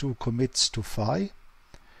S2 commits to phi.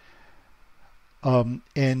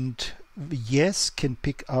 And yes can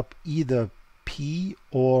pick up either P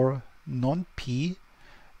or non-P,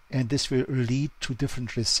 and this will lead to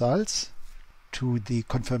different results, to the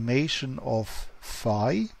confirmation of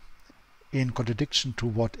phi in contradiction to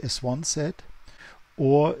what S1 said,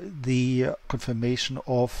 or the confirmation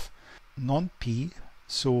of non-P,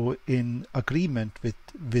 so in agreement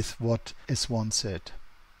with what S1 said.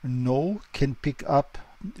 No can pick up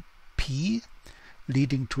P,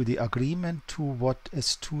 leading to the agreement to what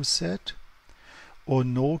S2 said, or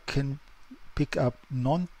no can pick up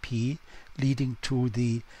non-P, leading to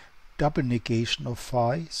the double negation of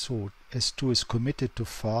phi, so S2 is committed to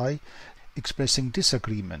phi, expressing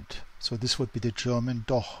disagreement. So this would be the German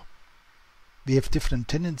doch. We have different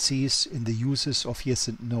tendencies in the uses of yes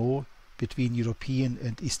and no between European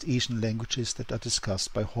and East Asian languages that are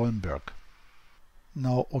discussed by Holmberg.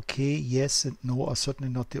 Now, okay, yes and no are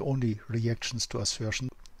certainly not the only reactions to assertion.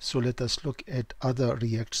 So let us look at other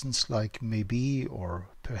reactions like maybe or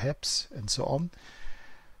perhaps and so on.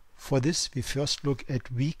 For this, we first look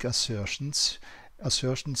at weak assertions,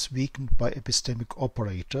 assertions weakened by epistemic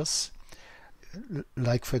operators,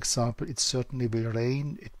 like for example, it certainly will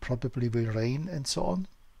rain, it probably will rain, and so on.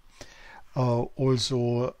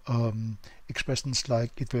 Also expressions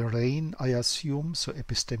like it will rain, I assume, so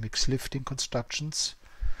epistemic lifting constructions,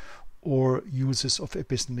 or uses of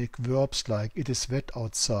epistemic verbs like it is wet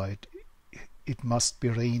outside, it must be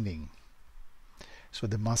raining. So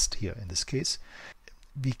the must here in this case.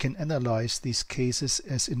 We can analyze these cases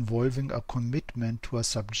as involving a commitment to a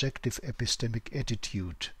subjective epistemic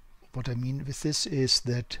attitude. What I mean with this is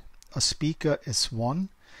that a speaker S1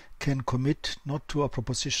 can commit not to a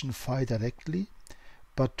proposition phi directly,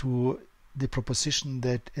 but to the proposition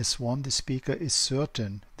that S1, the speaker, is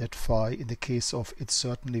certain that phi, in the case of it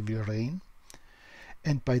certainly will rain,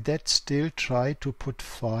 and by that still try to put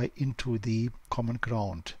phi into the common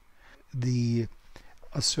ground. The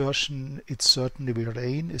assertion it certainly will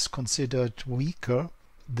rain is considered weaker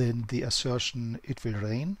than the assertion it will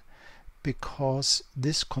rain, because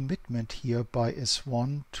this commitment here by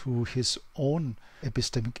S1 to his own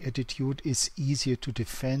epistemic attitude is easier to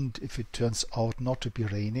defend if it turns out not to be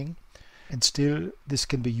raining, and still this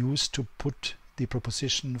can be used to put the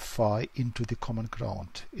proposition phi into the common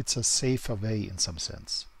ground. It's a safer way in some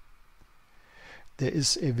sense. There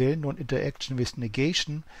is a well-known interaction with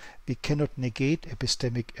negation. We cannot negate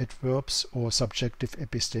epistemic adverbs or subjective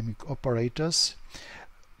epistemic operators.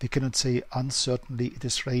 We cannot say uncertainly it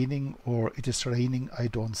is raining or it is raining I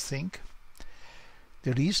don't think.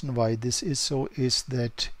 The reason why this is so is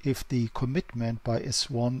that if the commitment by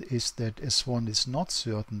S1 is that S1 is not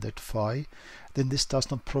certain that phi, then this does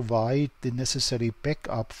not provide the necessary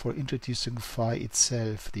backup for introducing phi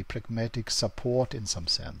itself, the pragmatic support in some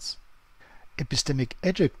sense. Epistemic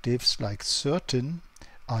adjectives like certain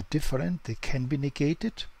are different, they can be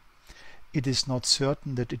negated. It is not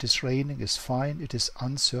certain that it is raining is fine, it is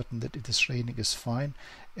uncertain that it is raining is fine,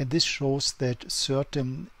 and this shows that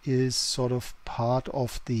certain is sort of part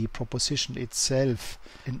of the proposition itself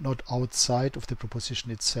and not outside of the proposition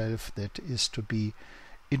itself that is to be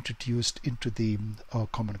introduced into the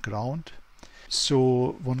common ground.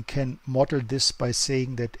 So one can model this by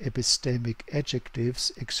saying that epistemic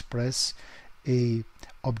adjectives express a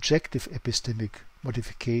objective epistemic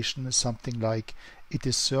modification, something like it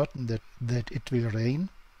is certain that it will rain,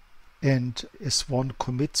 and as one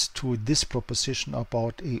commits to this proposition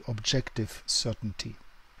about a objective certainty.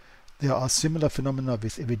 There are similar phenomena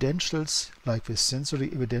with evidentials, like with sensory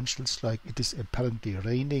evidentials, like it is apparently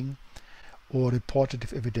raining, or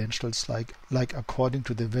reportative evidentials like according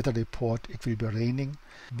to the weather report it will be raining.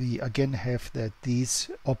 We again have that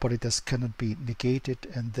these operators cannot be negated,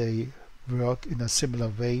 and they work in a similar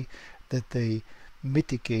way that they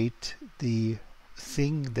mitigate the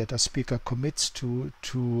thing that a speaker commits to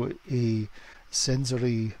a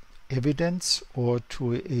sensory evidence or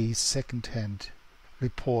to a second-hand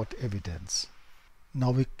report evidence.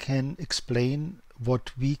 Now we can explain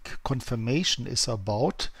what weak confirmation is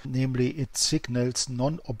about, namely it signals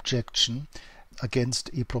non-objection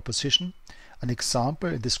against a proposition. an example,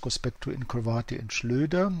 and this goes back to Incorvati and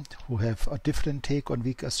Schlöder, who have a different take on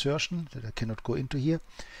weak assertion that I cannot go into here.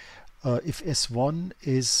 If S1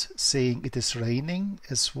 is saying it is raining,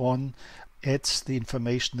 S1 adds the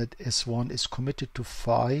information that S1 is committed to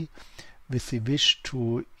phi with the wish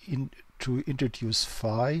to introduce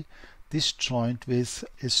phi, disjoint with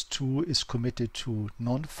S2 is committed to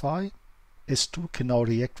non-phi. S2 can now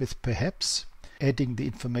react with perhaps, adding the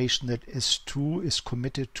information that S2 is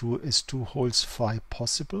committed to S2 holds phi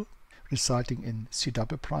possible, resulting in C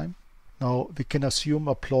double prime. Now we can assume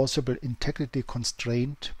a plausible integrity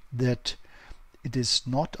constraint that it is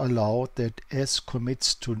not allowed that S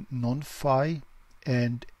commits to non-phi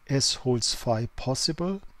and S holds phi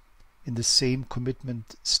possible in the same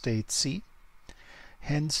commitment state C.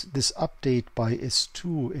 Hence, this update by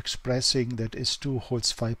S2 expressing that S2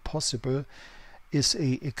 holds phi possible is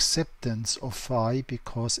a acceptance of phi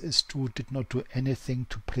because S2 did not do anything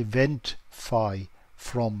to prevent phi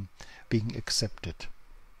from being accepted.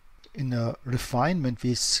 In a refinement,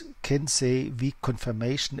 we can say weak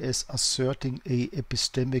confirmation is asserting a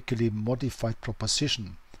epistemically modified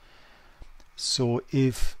proposition. So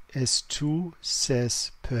if S2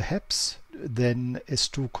 says perhaps, then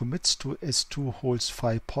S2 commits to S2 holds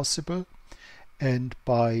phi possible, and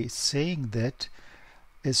by saying that,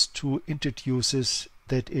 S2 introduces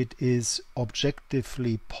that it is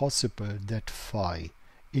objectively possible that phi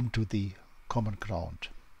into the common ground.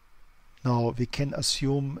 Now we can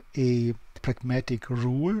assume a pragmatic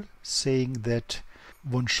rule saying that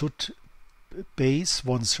one should base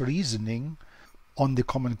one's reasoning on the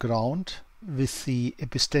common ground with the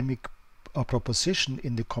epistemic proposition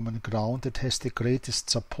in the common ground that has the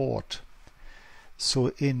greatest support.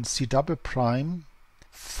 So in C double prime,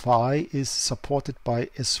 phi is supported by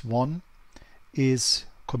S1 is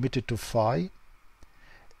committed to phi,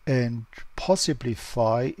 and possibly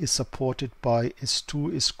phi is supported by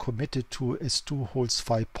S2 is committed to S2 holds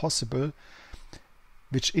phi possible,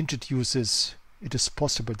 which introduces it is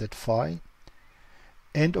possible that phi,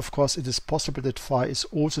 and of course it is possible that phi is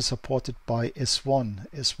also supported by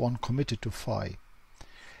S1 committed to phi.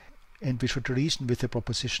 And we should reason with the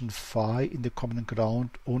proposition phi in the common ground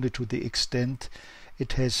only to the extent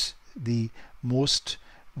it has the most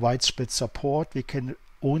widespread support. We can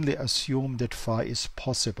only assume that phi is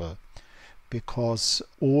possible because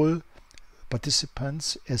all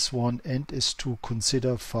participants S1 and S2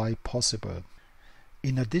 consider phi possible.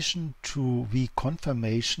 In addition to weak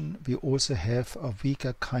confirmation, we also have a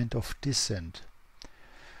weaker kind of dissent.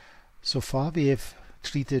 So far we have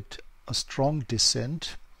treated a strong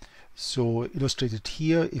dissent. So illustrated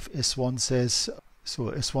here, if S1 says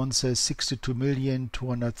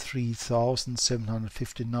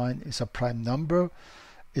 62,203,759 is a prime number,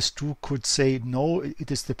 S2 could say no, it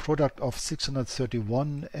is the product of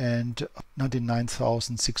 631 and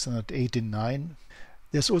 99,689.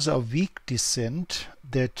 There's also a weak dissent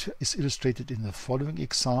that is illustrated in the following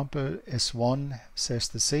example. S1 says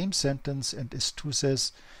the same sentence and S2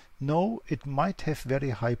 says no, it might have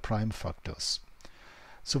very high prime factors.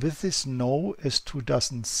 So with this no, S2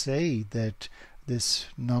 doesn't say that this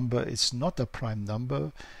number is not a prime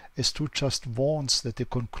number. S2 just warns that the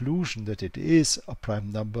conclusion that it is a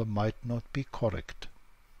prime number might not be correct.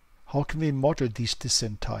 How can we model these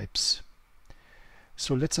dissent types?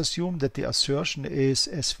 So let's assume that the assertion is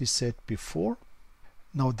as we said before.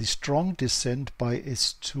 Now the strong dissent by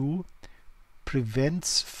S2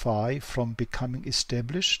 prevents phi from becoming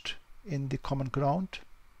established in the common ground.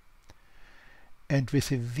 And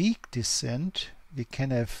with a weak dissent, we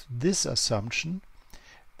can have this assumption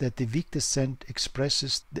that the weak dissent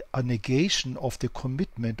expresses a negation of the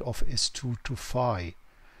commitment of S2 to phi.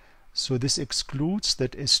 So this excludes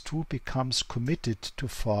that S2 becomes committed to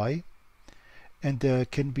phi, and there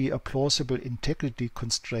can be a plausible integrity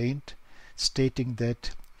constraint stating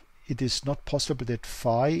that it is not possible that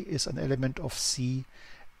phi is an element of C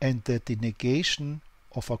and that the negation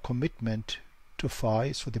of a commitment to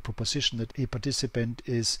phi, so the proposition that a participant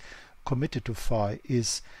is committed to phi,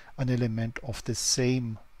 is an element of the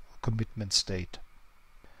same commitment state.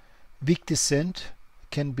 Weak dissent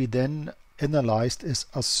can be then analyzed as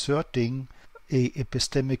asserting a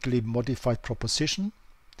epistemically modified proposition.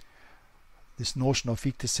 This notion of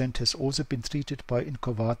weak dissent has also been treated by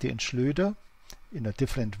Incorvati and Schlöder in a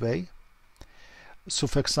different way. So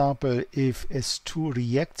for example, if S2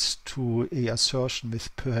 reacts to a assertion with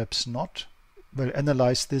perhaps not, we'll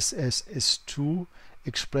analyze this as S2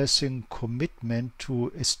 expressing commitment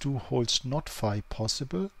to S2 holds not phi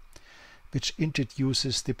possible, which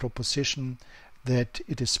introduces the proposition that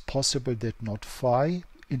it is possible that not phi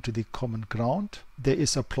into the common ground. There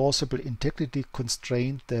is a plausible integrity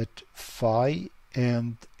constraint that phi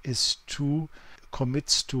and S2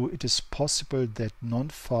 commits to it is possible that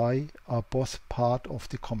non-phi are both part of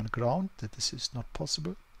the common ground, that this is not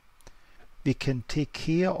possible. We can take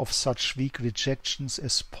care of such weak rejections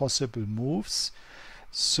as possible moves.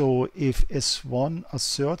 So if S1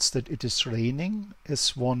 asserts that it is raining,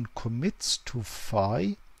 S1 commits to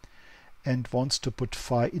phi and wants to put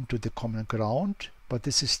phi into the common ground, but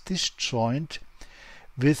this is disjoint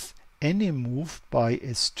with any move by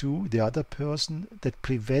S2, the other person, that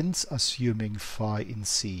prevents assuming phi in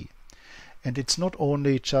C. And it's not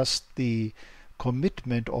only just the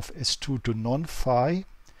commitment of S2 to non-phi,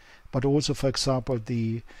 but also, for example,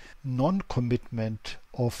 the non-commitment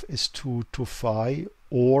of S2 to phi,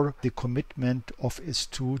 or the commitment of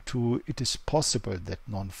S2 to it is possible that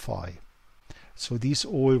non-phi. So these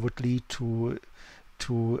all would lead to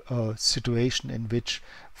a situation in which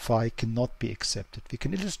phi cannot be accepted. We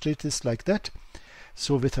can illustrate this like that.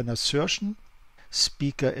 So with an assertion,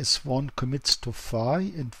 speaker S1 commits to phi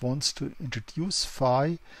and wants to introduce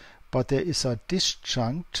phi, but there is a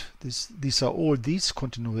disjunct. These are all these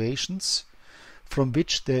continuations from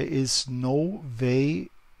which there is no way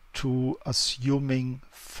to assuming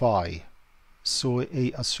phi. So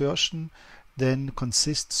a assertion then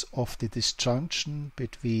consists of the disjunction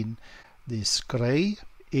between this gray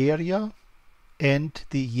area and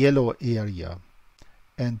the yellow area.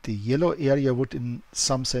 And the yellow area would in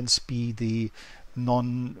some sense be the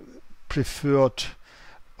non-preferred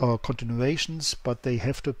continuations, but they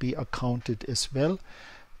have to be accounted as well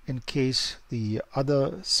in case the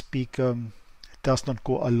other speaker does not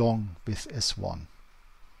go along with S1.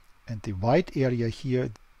 And the white area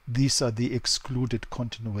here, these are the excluded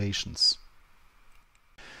continuations.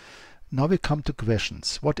 Now we come to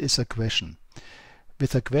questions. What is a question?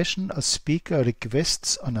 With a question, a speaker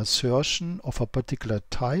requests an assertion of a particular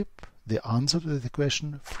type, the answer to the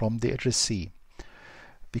question, from the addressee.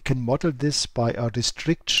 We can model this by a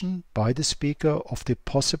restriction by the speaker of the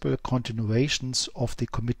possible continuations of the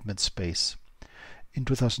commitment space. In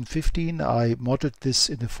 2015, I modeled this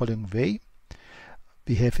in the following way.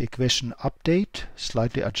 We have a question update,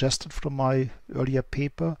 slightly adjusted from my earlier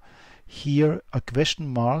paper. Here, a question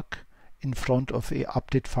mark in front of a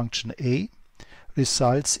update function A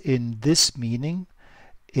results in this meaning: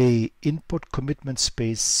 a input commitment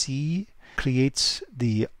space C creates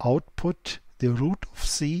the output, the root of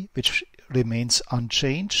C, which remains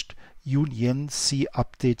unchanged, union C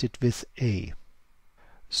updated with A.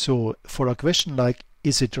 So for a question like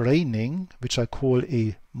is it raining, which I call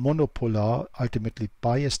a monopolar, ultimately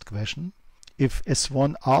biased question, if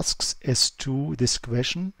S1 asks S2 this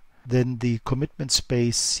question, then the commitment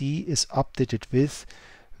space C is updated with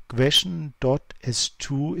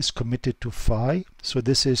question.S2 is committed to phi. So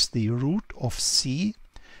this is the root of C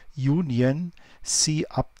union C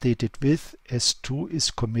updated with S2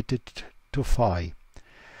 is committed to phi.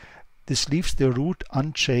 This leaves the root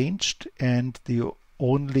unchanged, and the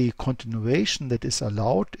only continuation that is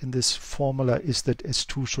allowed in this formula is that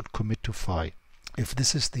S2 should commit to phi. If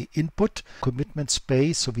this is the input commitment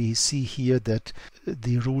space, so we see here that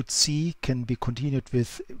the root C can be continued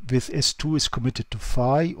with S2 is committed to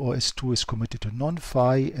phi, or S2 is committed to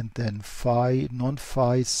non-phi, and then phi,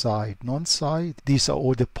 non-phi, psi, non-psi. These are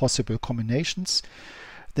all the possible combinations.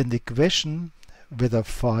 Then the question whether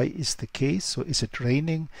phi is the case, so is it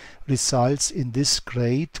raining, results in this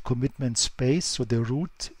great commitment space. So the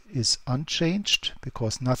root is unchanged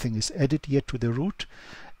because nothing is added yet to the root.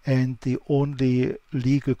 And the only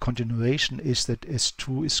legal continuation is that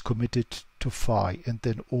S2 is committed to phi, and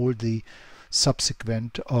then all the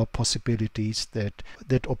subsequent possibilities that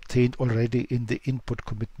obtained already in the input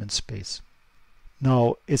commitment space.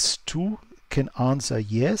 Now S2 can answer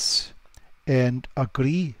yes and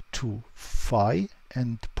agree to phi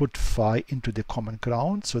and put phi into the common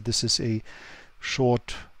ground. So this is a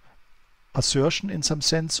short assertion in some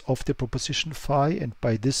sense of the proposition phi, and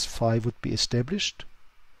by this phi would be established.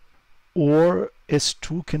 Or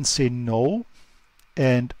S2 can say no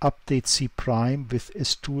and update C prime with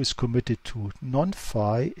S2 is committed to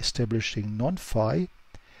non-phi, establishing non-phi.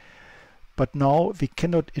 But now we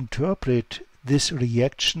cannot interpret this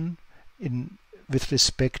reaction with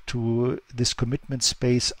respect to this commitment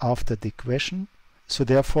space after the question. So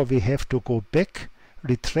therefore we have to go back,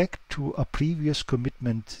 retract to a previous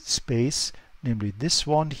commitment space, namely this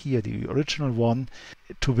one here, the original one,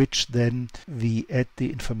 to which then we add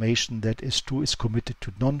the information that S2 is committed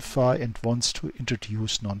to non-phi and wants to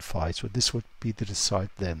introduce non-phi. So this would be the result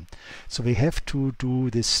then. So we have to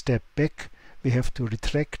do this step back we have to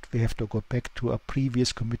retract, we have to go back to a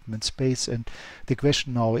previous commitment space, and the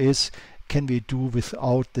question now is, can we do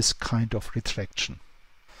without this kind of retraction?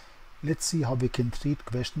 Let's see how we can treat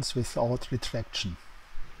questions without retraction.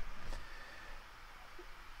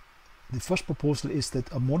 The first proposal is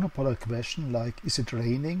that a monopolar question like is it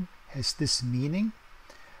raining has this meaning.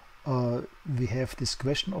 We have this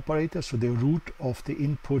question operator, so the root of the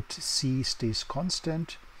input C stays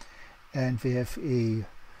constant, and we have a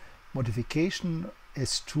modification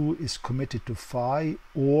S2 is committed to phi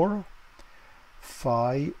or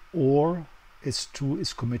S2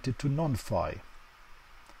 is committed to non-phi.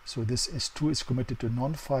 So this S2 is committed to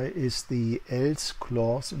non-phi is the else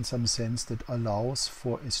clause in some sense that allows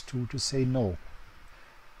for S2 to say no.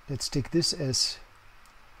 Let's take this as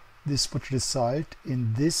this would result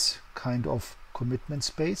in this kind of commitment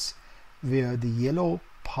space where the yellow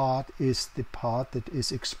part is the part that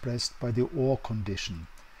is expressed by the or condition.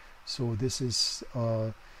 So this is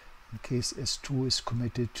in case S2 is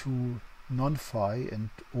committed to non-phi and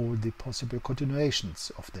all the possible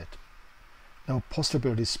continuations of that. Now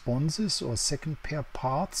possible responses or second pair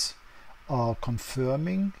parts are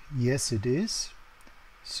confirming yes it is.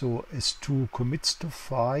 So S2 commits to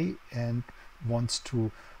phi and wants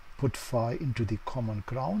to put phi into the common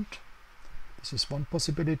ground. This is one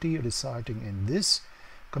possibility resulting in this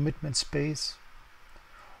commitment space.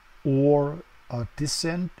 Or a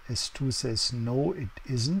dissent, S2 says no it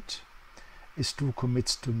isn't. S2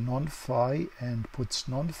 commits to non-phi and puts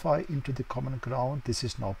non-phi into the common ground. This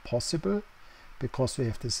is now possible because we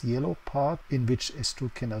have this yellow part in which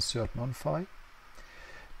S2 can assert non-phi.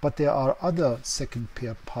 But there are other second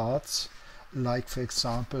pair parts, like for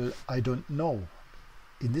example, I don't know.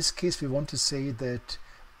 In this case we want to say that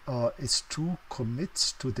S2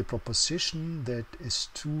 commits to the proposition that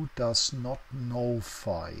S2 does not know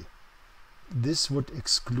phi. This would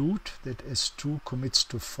exclude that S2 commits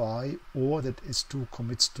to phi or that S2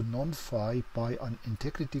 commits to non-phi by an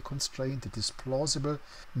integrity constraint that is plausible,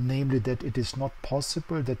 namely that it is not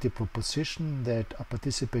possible that the proposition that a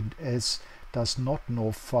participant S does not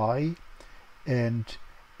know phi and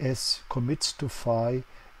S commits to phi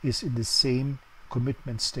is in the same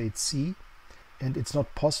commitment state C, and it's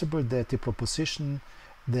not possible that the proposition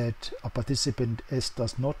that a participant S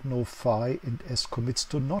does not know phi and S commits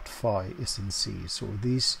to not phi is in C. So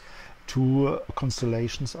these two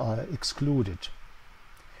constellations are excluded.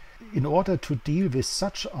 In order to deal with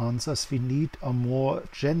such answers, we need a more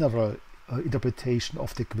general interpretation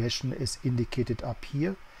of the question as indicated up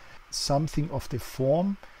here. Something of the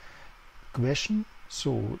form question,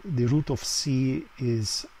 so the root of C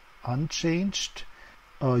is unchanged,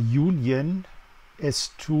 union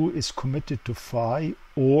S2 is committed to phi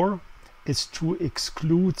or S2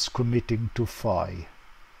 excludes committing to phi.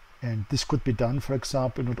 And this could be done, for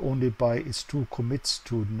example, not only by S2 commits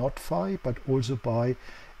to not phi, but also by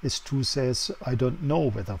S2 says, I don't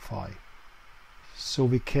know whether phi. So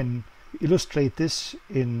we can illustrate this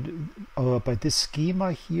in by this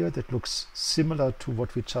schema here that looks similar to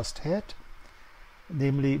what we just had.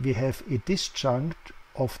 Namely, we have a disjunct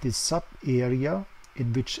of the sub-area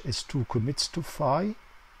in which S2 commits to phi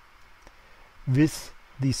with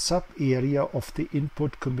the sub-area of the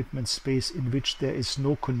input commitment space in which there is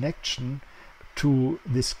no connection to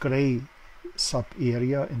this gray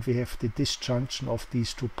sub-area, and we have the disjunction of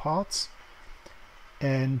these two parts.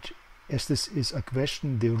 And as this is a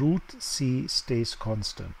question, the root C stays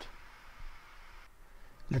constant.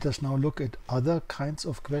 Let us now look at other kinds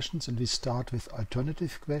of questions, and we start with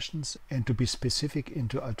alternative questions, and to be specific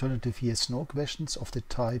into alternative yes-no questions of the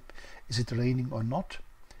type is it raining or not.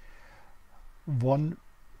 One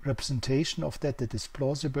representation of that is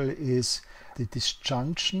plausible is the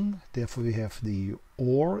disjunction, therefore we have the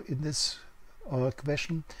or in this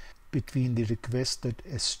question, between the request that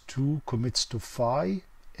S2 commits to phi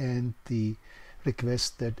and the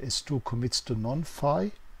request that S2 commits to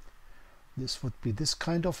non-phi. This would be this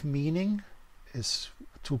kind of meaning.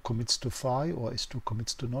 S2 commits to phi or S2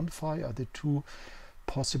 commits to non-phi are the two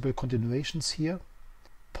possible continuations here.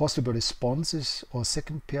 Possible responses or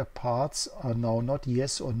second pair parts are now not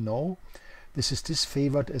yes or no. This is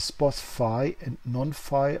disfavored as both phi and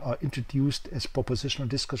non-phi are introduced as propositional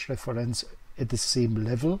discourse reference at the same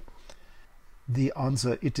level. The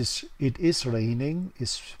answer it is raining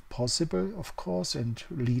is possible, of course, and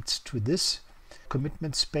leads to this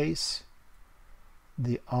commitment space.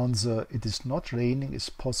 The answer it is not raining is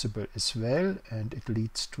possible as well, and it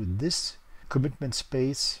leads to this commitment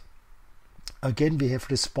space. Again, we have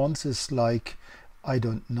responses like I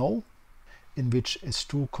don't know, in which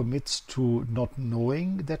S2 commits to not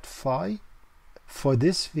knowing that phi. For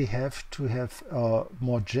this we have to have a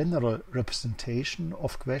more general representation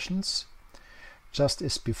of questions. Just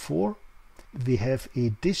as before, we have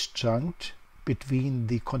a disjunct between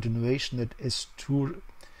the continuation that S2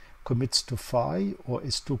 commits to phi or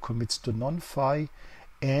S2 commits to non-phi,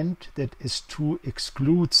 and that S2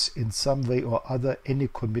 excludes in some way or other any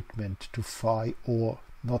commitment to phi or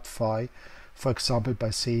not phi, for example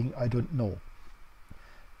by saying I don't know.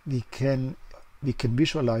 We can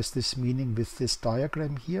visualize this meaning with this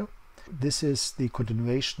diagram here. This is the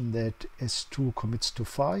continuation that S2 commits to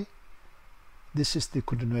phi. This is the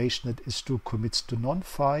continuation that S2 commits to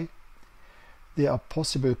non-phi. There are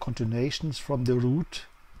possible continuations from the root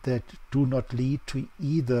that do not lead to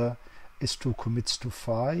either S2 commits to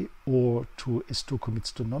phi or to S2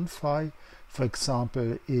 commits to non-phi. For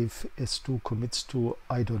example, if S2 commits to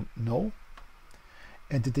I don't know.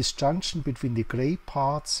 And the disjunction between the gray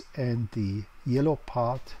parts and the yellow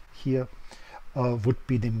part here would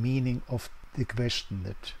be the meaning of the question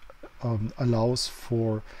that allows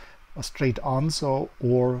for a straight answer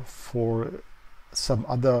or for some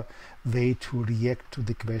other way to react to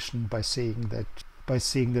the question by saying that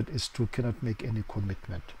S2 cannot make any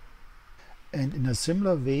commitment. And in a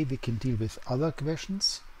similar way we can deal with other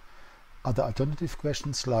questions, other alternative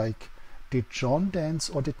questions like did John dance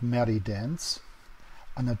or did Mary dance?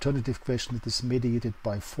 An alternative question that is mediated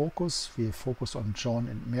by focus. We focus on John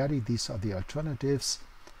and Mary. These are the alternatives.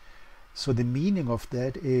 So the meaning of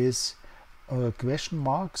that is a question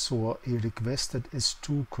mark, so a request that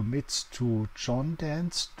S2 commits to John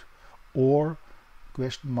danced, or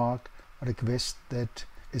question mark, a request that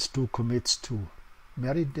S2 commits to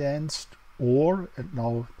Mary danced, or, and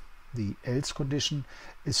now the else condition,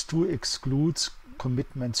 S2 excludes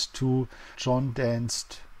commitments to John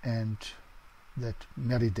danced and that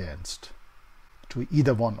Mary danced, to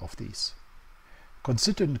either one of these.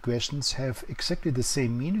 Constituent questions have exactly the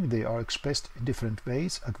same meaning. They are expressed in different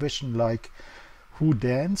ways. A question like who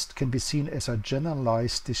danced can be seen as a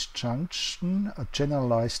generalized disjunction, a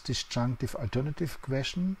generalized disjunctive alternative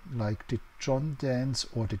question like did John dance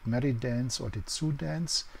or did Mary dance or did Sue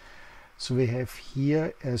dance. So we have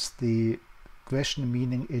here as the question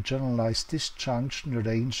meaning a generalized disjunction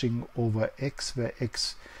ranging over X, where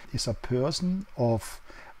X is a person of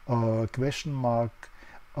question mark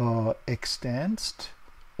X danced,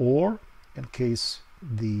 or in case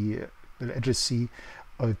the addressee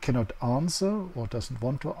cannot answer or doesn't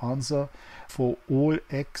want to answer, for all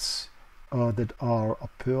X that are a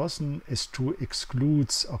person, S2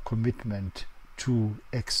 excludes a commitment to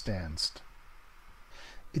X danced.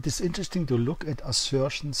 It is interesting to look at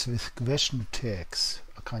assertions with question tags,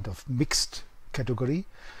 a kind of mixed category.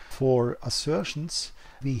 For assertions,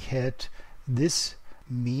 we had this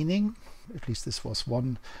meaning, at least this was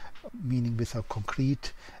one meaning with a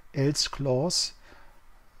concrete else clause.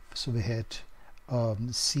 So we had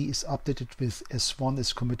C is updated with S1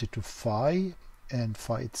 is committed to phi and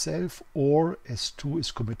phi itself, or S2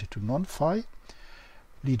 is committed to non-phi,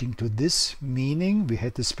 leading to this meaning. We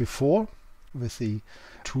had this before with the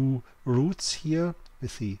two roots here,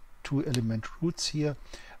 with the two element roots here.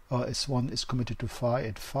 S1 is committed to phi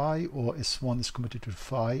and phi, or S1 is committed to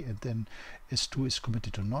phi and then S2 is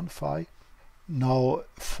committed to non-phi. Now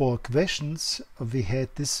for questions we had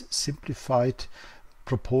this simplified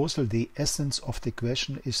proposal. The essence of the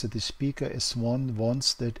question is that the speaker S1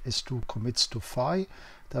 wants that S2 commits to phi,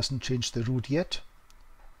 doesn't change the root yet.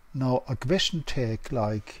 Now a question tag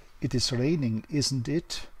like it is raining, isn't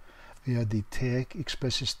it, where the tag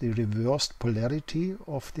expresses the reversed polarity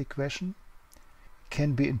of the question,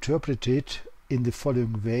 can be interpreted in the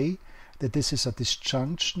following way, that this is a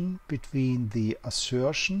disjunction between the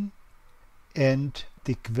assertion and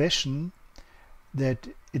the question, that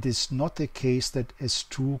it is not the case that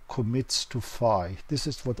S2 commits to phi. This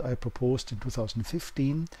is what I proposed in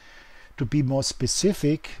 2015. To be more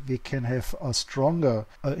specific, we can have a stronger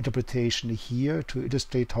interpretation here to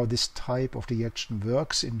illustrate how this type of reaction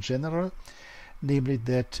works in general, namely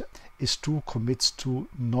that S2 commits to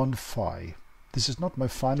non-phi. This is not my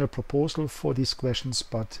final proposal for these questions,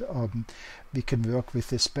 but we can work with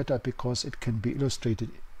this better because it can be illustrated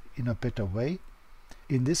in a better way.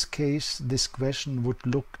 In this case, this question would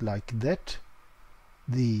look like that.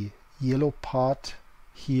 The yellow part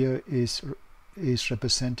here is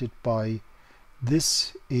represented by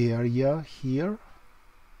this area here.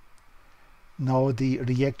 Now the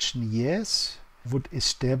reaction yes would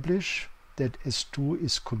establish that S2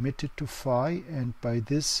 is committed to phi, and by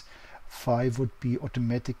this phi would be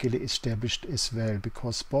automatically established as well,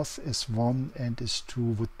 because both S1 and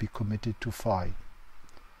S2 would be committed to phi.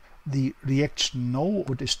 The rejection no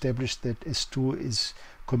would establish that S2 is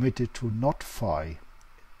committed to not phi,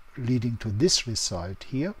 leading to this result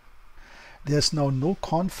here. There's now no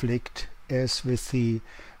conflict as with the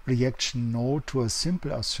rejection no to a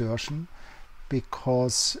simple assertion,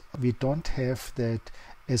 because we don't have that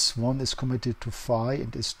S1 is committed to phi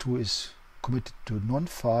and S2 is committed to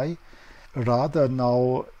non-phi. Rather,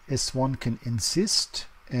 now S1 can insist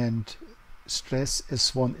and stress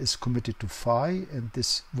S1 is committed to phi, and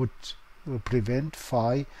this would prevent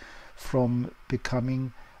phi from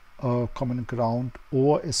becoming a common ground,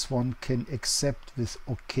 or S1 can accept with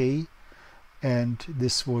OK, and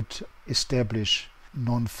this would establish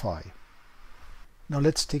non-phi. Now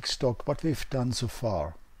let's take stock what we've done so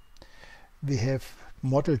far. We have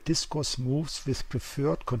modeled discourse moves with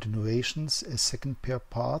preferred continuations as second pair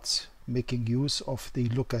parts, making use of the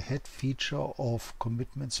look-ahead feature of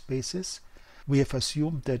commitment spaces. We have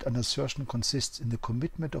assumed that an assertion consists in the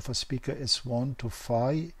commitment of a speaker S1 to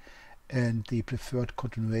phi and the preferred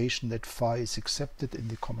continuation that phi is accepted in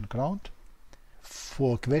the common ground.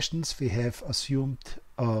 For questions, we have assumed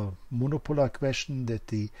a monopolar question that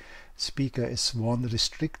the speaker S1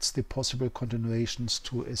 restricts the possible continuations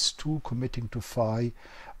to S2 committing to phi,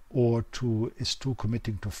 or to S2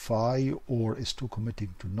 committing to phi, or S2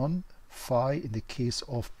 committing to non-phi in the case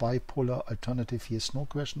of bipolar alternative yes-no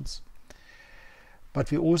questions. But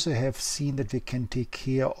we also have seen that we can take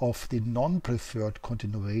care of the non-preferred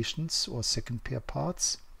continuations or second pair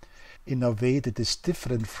parts in a way that is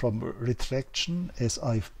different from retraction, as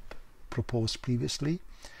I've proposed previously,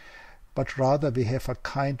 but rather we have a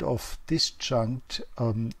kind of disjunct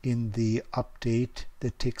in the update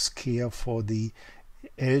that takes care for the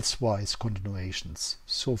elsewise continuations.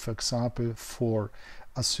 So for example, for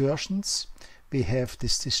assertions we have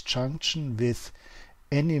this disjunction with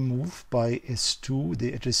any move by S2,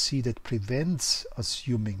 the addressee that prevents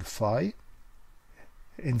assuming phi.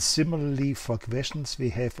 And similarly for questions we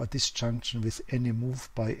have a disjunction with any move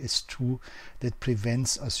by S2 that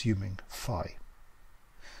prevents assuming phi.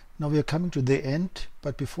 Now we are coming to the end,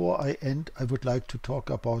 but before I end I would like to talk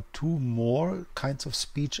about two more kinds of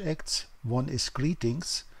speech acts. One is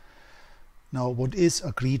greetings. Now what is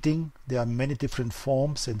a greeting? There are many different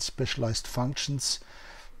forms and specialized functions.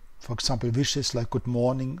 For example, wishes like good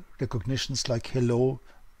morning, recognitions like hello,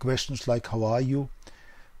 questions like how are you.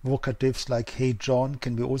 Vocatives like hey John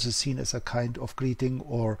can be also seen as a kind of greeting,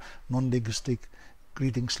 or non-linguistic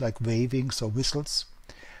greetings like wavings or whistles.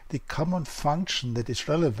 The common function that is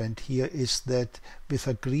relevant here is that with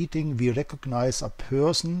a greeting we recognize a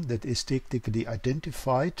person that is technically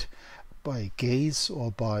identified by gaze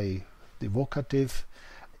or by the vocative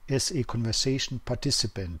as a conversation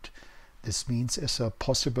participant. This means as a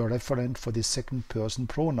possible referent for the second person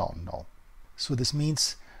pronoun now. So this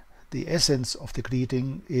means the essence of the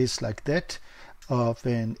greeting is like that.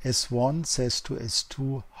 When S1 says to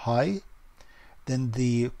S2 hi, then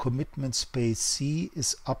the commitment space C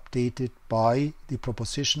is updated by the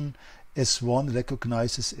proposition S1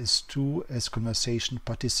 recognizes S2 as conversation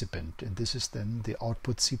participant, and this is then the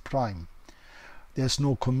output C prime. There's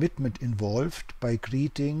no commitment involved. By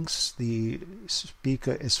greetings, the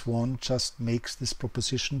speaker S1 just makes this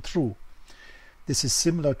proposition true. This is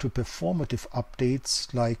similar to performative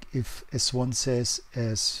updates, like if S1 says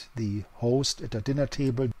as the host at a dinner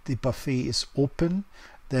table, the buffet is open,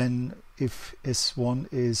 then if S1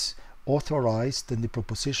 is authorized, then the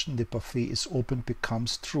proposition the buffet is open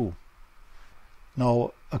becomes true.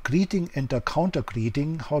 Now, a greeting and a counter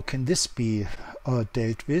greeting, how can this be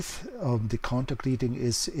dealt with? The counter greeting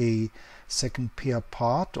is a second pair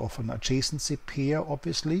part of an adjacency pair,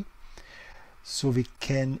 obviously. So we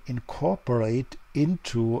can incorporate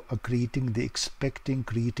into a greeting the expecting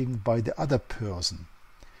greeting by the other person.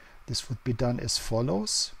 This would be done as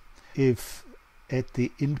follows. If at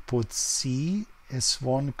the input C,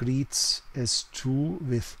 S1 greets S2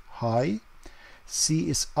 with hi, C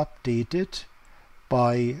is updated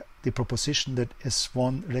by the proposition that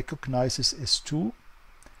S1 recognizes S2,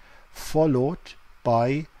 followed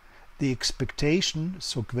by the expectation,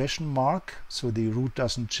 so question mark, so the root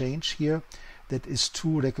doesn't change here, that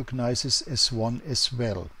S2 recognizes S1 as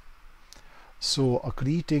well. So a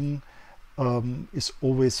greeting is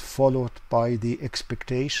always followed by the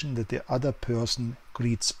expectation that the other person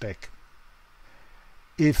greets back.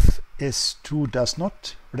 If S2 does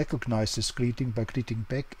not recognize this greeting by greeting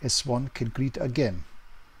back, S1 can greet again.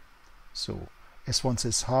 So S1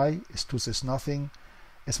 says hi, S2 says nothing,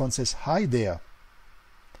 S1 says hi there.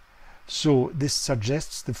 So this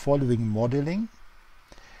suggests the following modeling.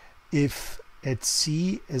 If at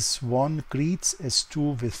C S1 greets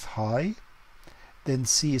S2 with hi, then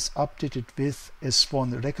C is updated with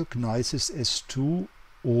S1 recognizes S2,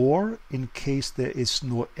 or in case there is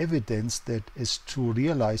no evidence that S2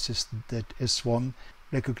 realizes that S1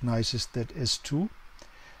 recognizes that S2.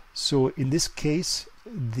 So in this case,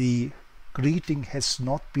 the greeting has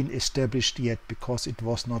not been established yet because it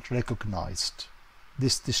was not recognized.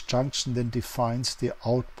 This disjunction then defines the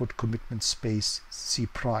output commitment space C'.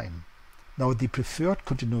 Now the preferred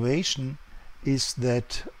continuation is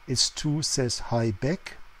that S2 says hi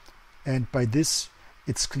back, and by this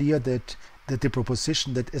it's clear that the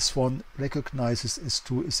proposition that S1 recognizes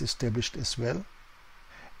S2 is established as well.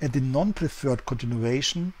 And the non-preferred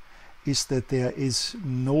continuation is that there is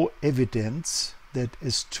no evidence that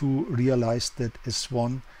S2 realized that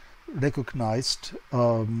S1 recognized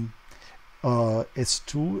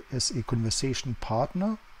S2 as a conversation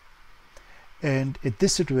partner. And in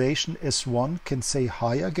this situation, S1 can say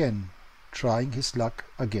hi again, trying his luck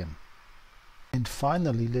again. And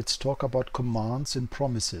finally, let's talk about commands and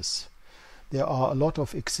promises. There are a lot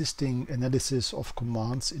of existing analysis of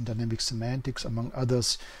commands in dynamic semantics. Among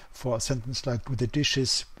others, for a sentence like do the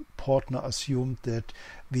dishes, Portner assumed that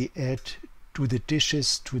we add do the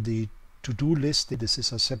dishes to the to-do list. This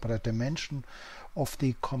is a separate dimension of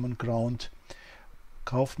the common ground.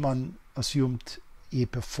 Kaufmann assumed a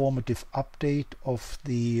performative update of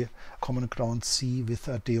the common ground C with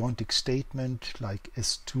a deontic statement like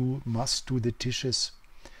S2 must do the dishes.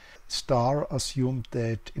 Starr assumed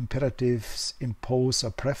that imperatives impose a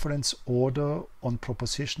preference order on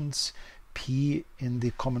propositions P in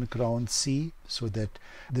the common ground C, so that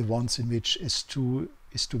the ones in which S2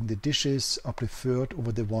 is doing the dishes are preferred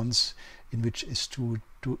over the ones in which S2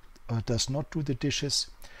 does not do the dishes.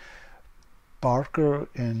 Barker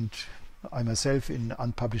and I myself in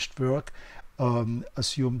unpublished work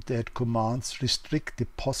assumed that commands restrict the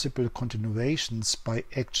possible continuations by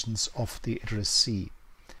actions of the address C.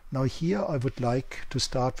 Now here I would like to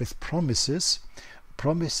start with promises.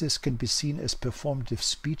 Promises can be seen as performative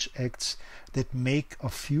speech acts that make a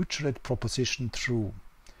futurate proposition true,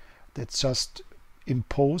 that just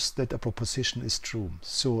impose that a proposition is true.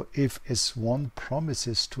 So if S1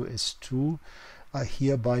 promises to S2, I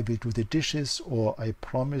hereby will do the dishes, or I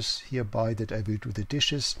promise hereby that I will do the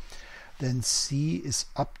dishes, then C is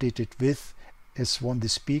updated with S1 the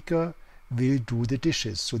speaker will do the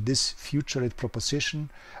dishes. So this futurate proposition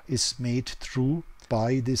is made true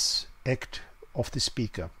by this act of the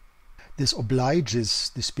speaker. This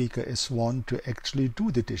obliges the speaker S1 to actually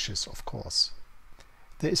do the dishes, of course.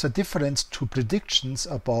 There is a difference to predictions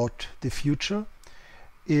about the future.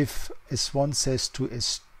 If S1 says to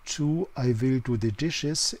S2 I will do the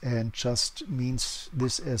dishes and just means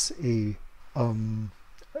this as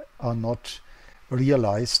are not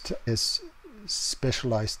realized as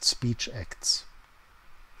specialized speech acts.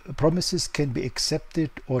 Promises can be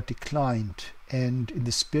accepted or declined, and in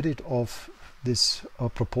the spirit of this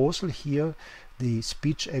proposal here, the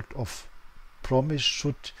speech act of promise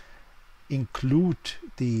should include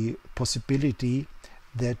the possibility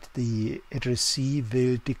that the addressee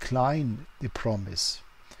will decline the promise.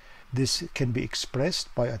 This can be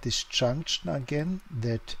expressed by a disjunction again,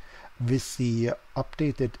 that with the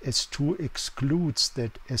update that S2 excludes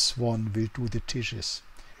that S1 will do the dishes.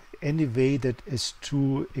 Any way that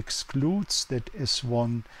S2 excludes that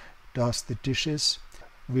S1 does the dishes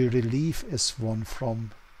will relieve S1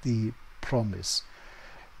 from the promise.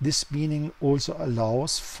 This meaning also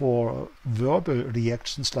allows for verbal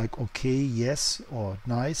reactions like okay, yes, or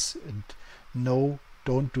nice, and no,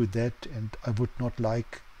 don't do that, and I would not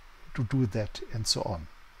like to do that, and so on.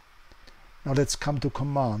 Now let's come to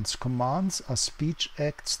commands. Commands are speech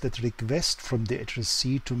acts that request from the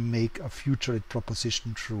addressee to make a futurate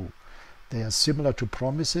proposition true. They are similar to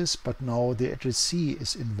promises, but now the addressee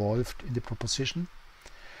is involved in the proposition.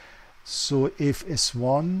 So if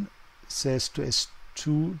S1 says to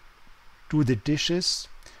S2 do the dishes,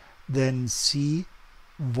 then C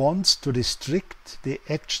wants to restrict the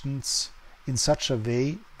actions in such a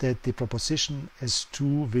way that the proposition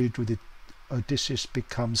S2 will do the dishes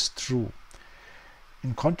becomes true.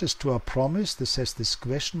 In contrast to a promise, this has this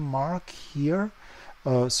question mark here,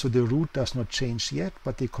 so the root does not change yet,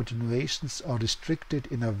 but the continuations are restricted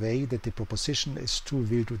in a way that the proposition S2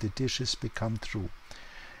 will do the dishes become true.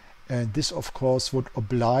 And this of course would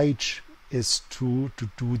oblige S2 to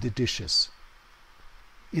do the dishes.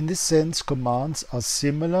 In this sense, commands are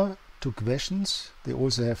similar to questions. They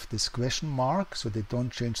also have this question mark, so they don't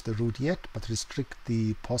change the root yet, but restrict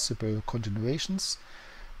the possible continuations.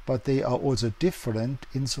 But they are also different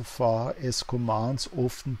insofar as commands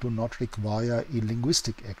often do not require a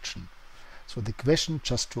linguistic action. So the question,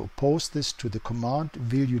 just to oppose this to the command,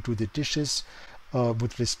 will you do the dishes,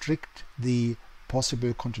 would restrict the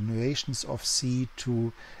possible continuations of C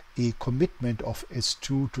to a commitment of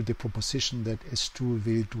S2 to the proposition that S2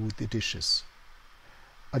 will do the dishes.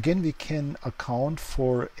 Again, we can account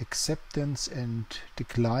for acceptance and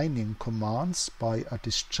declining commands by a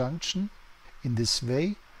disjunction in this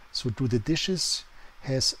way. So do the dishes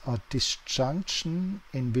has a disjunction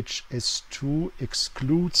in which S2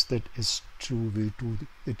 excludes that S2 will do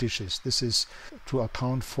the dishes. This is to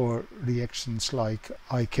account for reactions like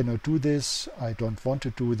I cannot do this, I don't want to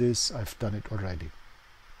do this, I've done it already.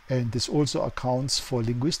 And this also accounts for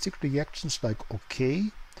linguistic reactions like okay.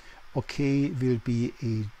 Okay will be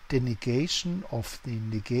a denegation of the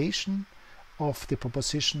negation of the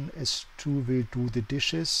proposition S2 will do the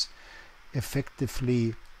dishes,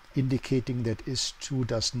 effectively indicating that S2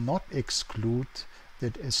 does not exclude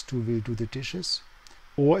that S2 will do the dishes.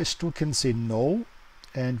 Or S2 can say no,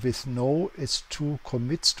 and with no, S2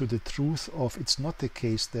 commits to the truth of it's not the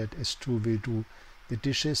case that S2 will do the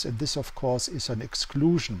dishes, and this of course is an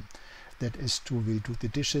exclusion that S2 will do the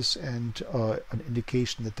dishes and an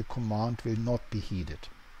indication that the command will not be heeded.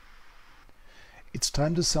 It's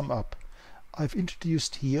time to sum up. I've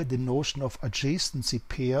introduced here the notion of adjacency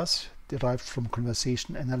pairs derived from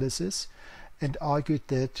conversation analysis and argued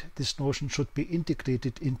that this notion should be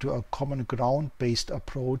integrated into a common ground-based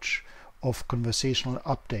approach of conversational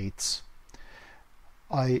updates.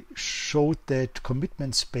 I showed that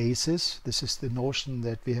commitment spaces, this is the notion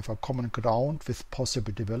that we have a common ground with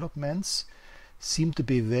possible developments, seem to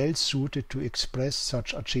be well suited to express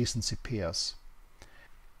such adjacency pairs.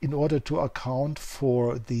 In order to account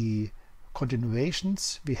for the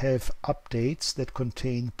continuations, we have updates that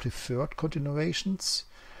contain preferred continuations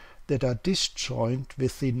that are disjoint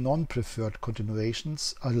with the non-preferred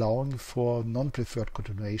continuations, allowing for non-preferred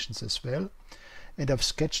continuations as well. And I've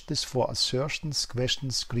sketched this for assertions,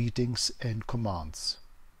 questions, greetings, and commands.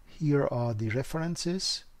 Here are the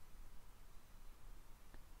references.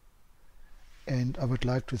 And I would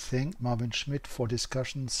like to thank Marvin Schmidt for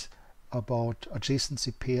discussions about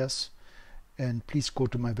adjacency pairs. And please go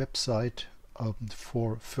to my website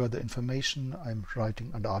for further information. I'm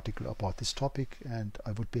writing an article about this topic, and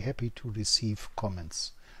I would be happy to receive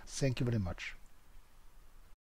comments. Thank you very much.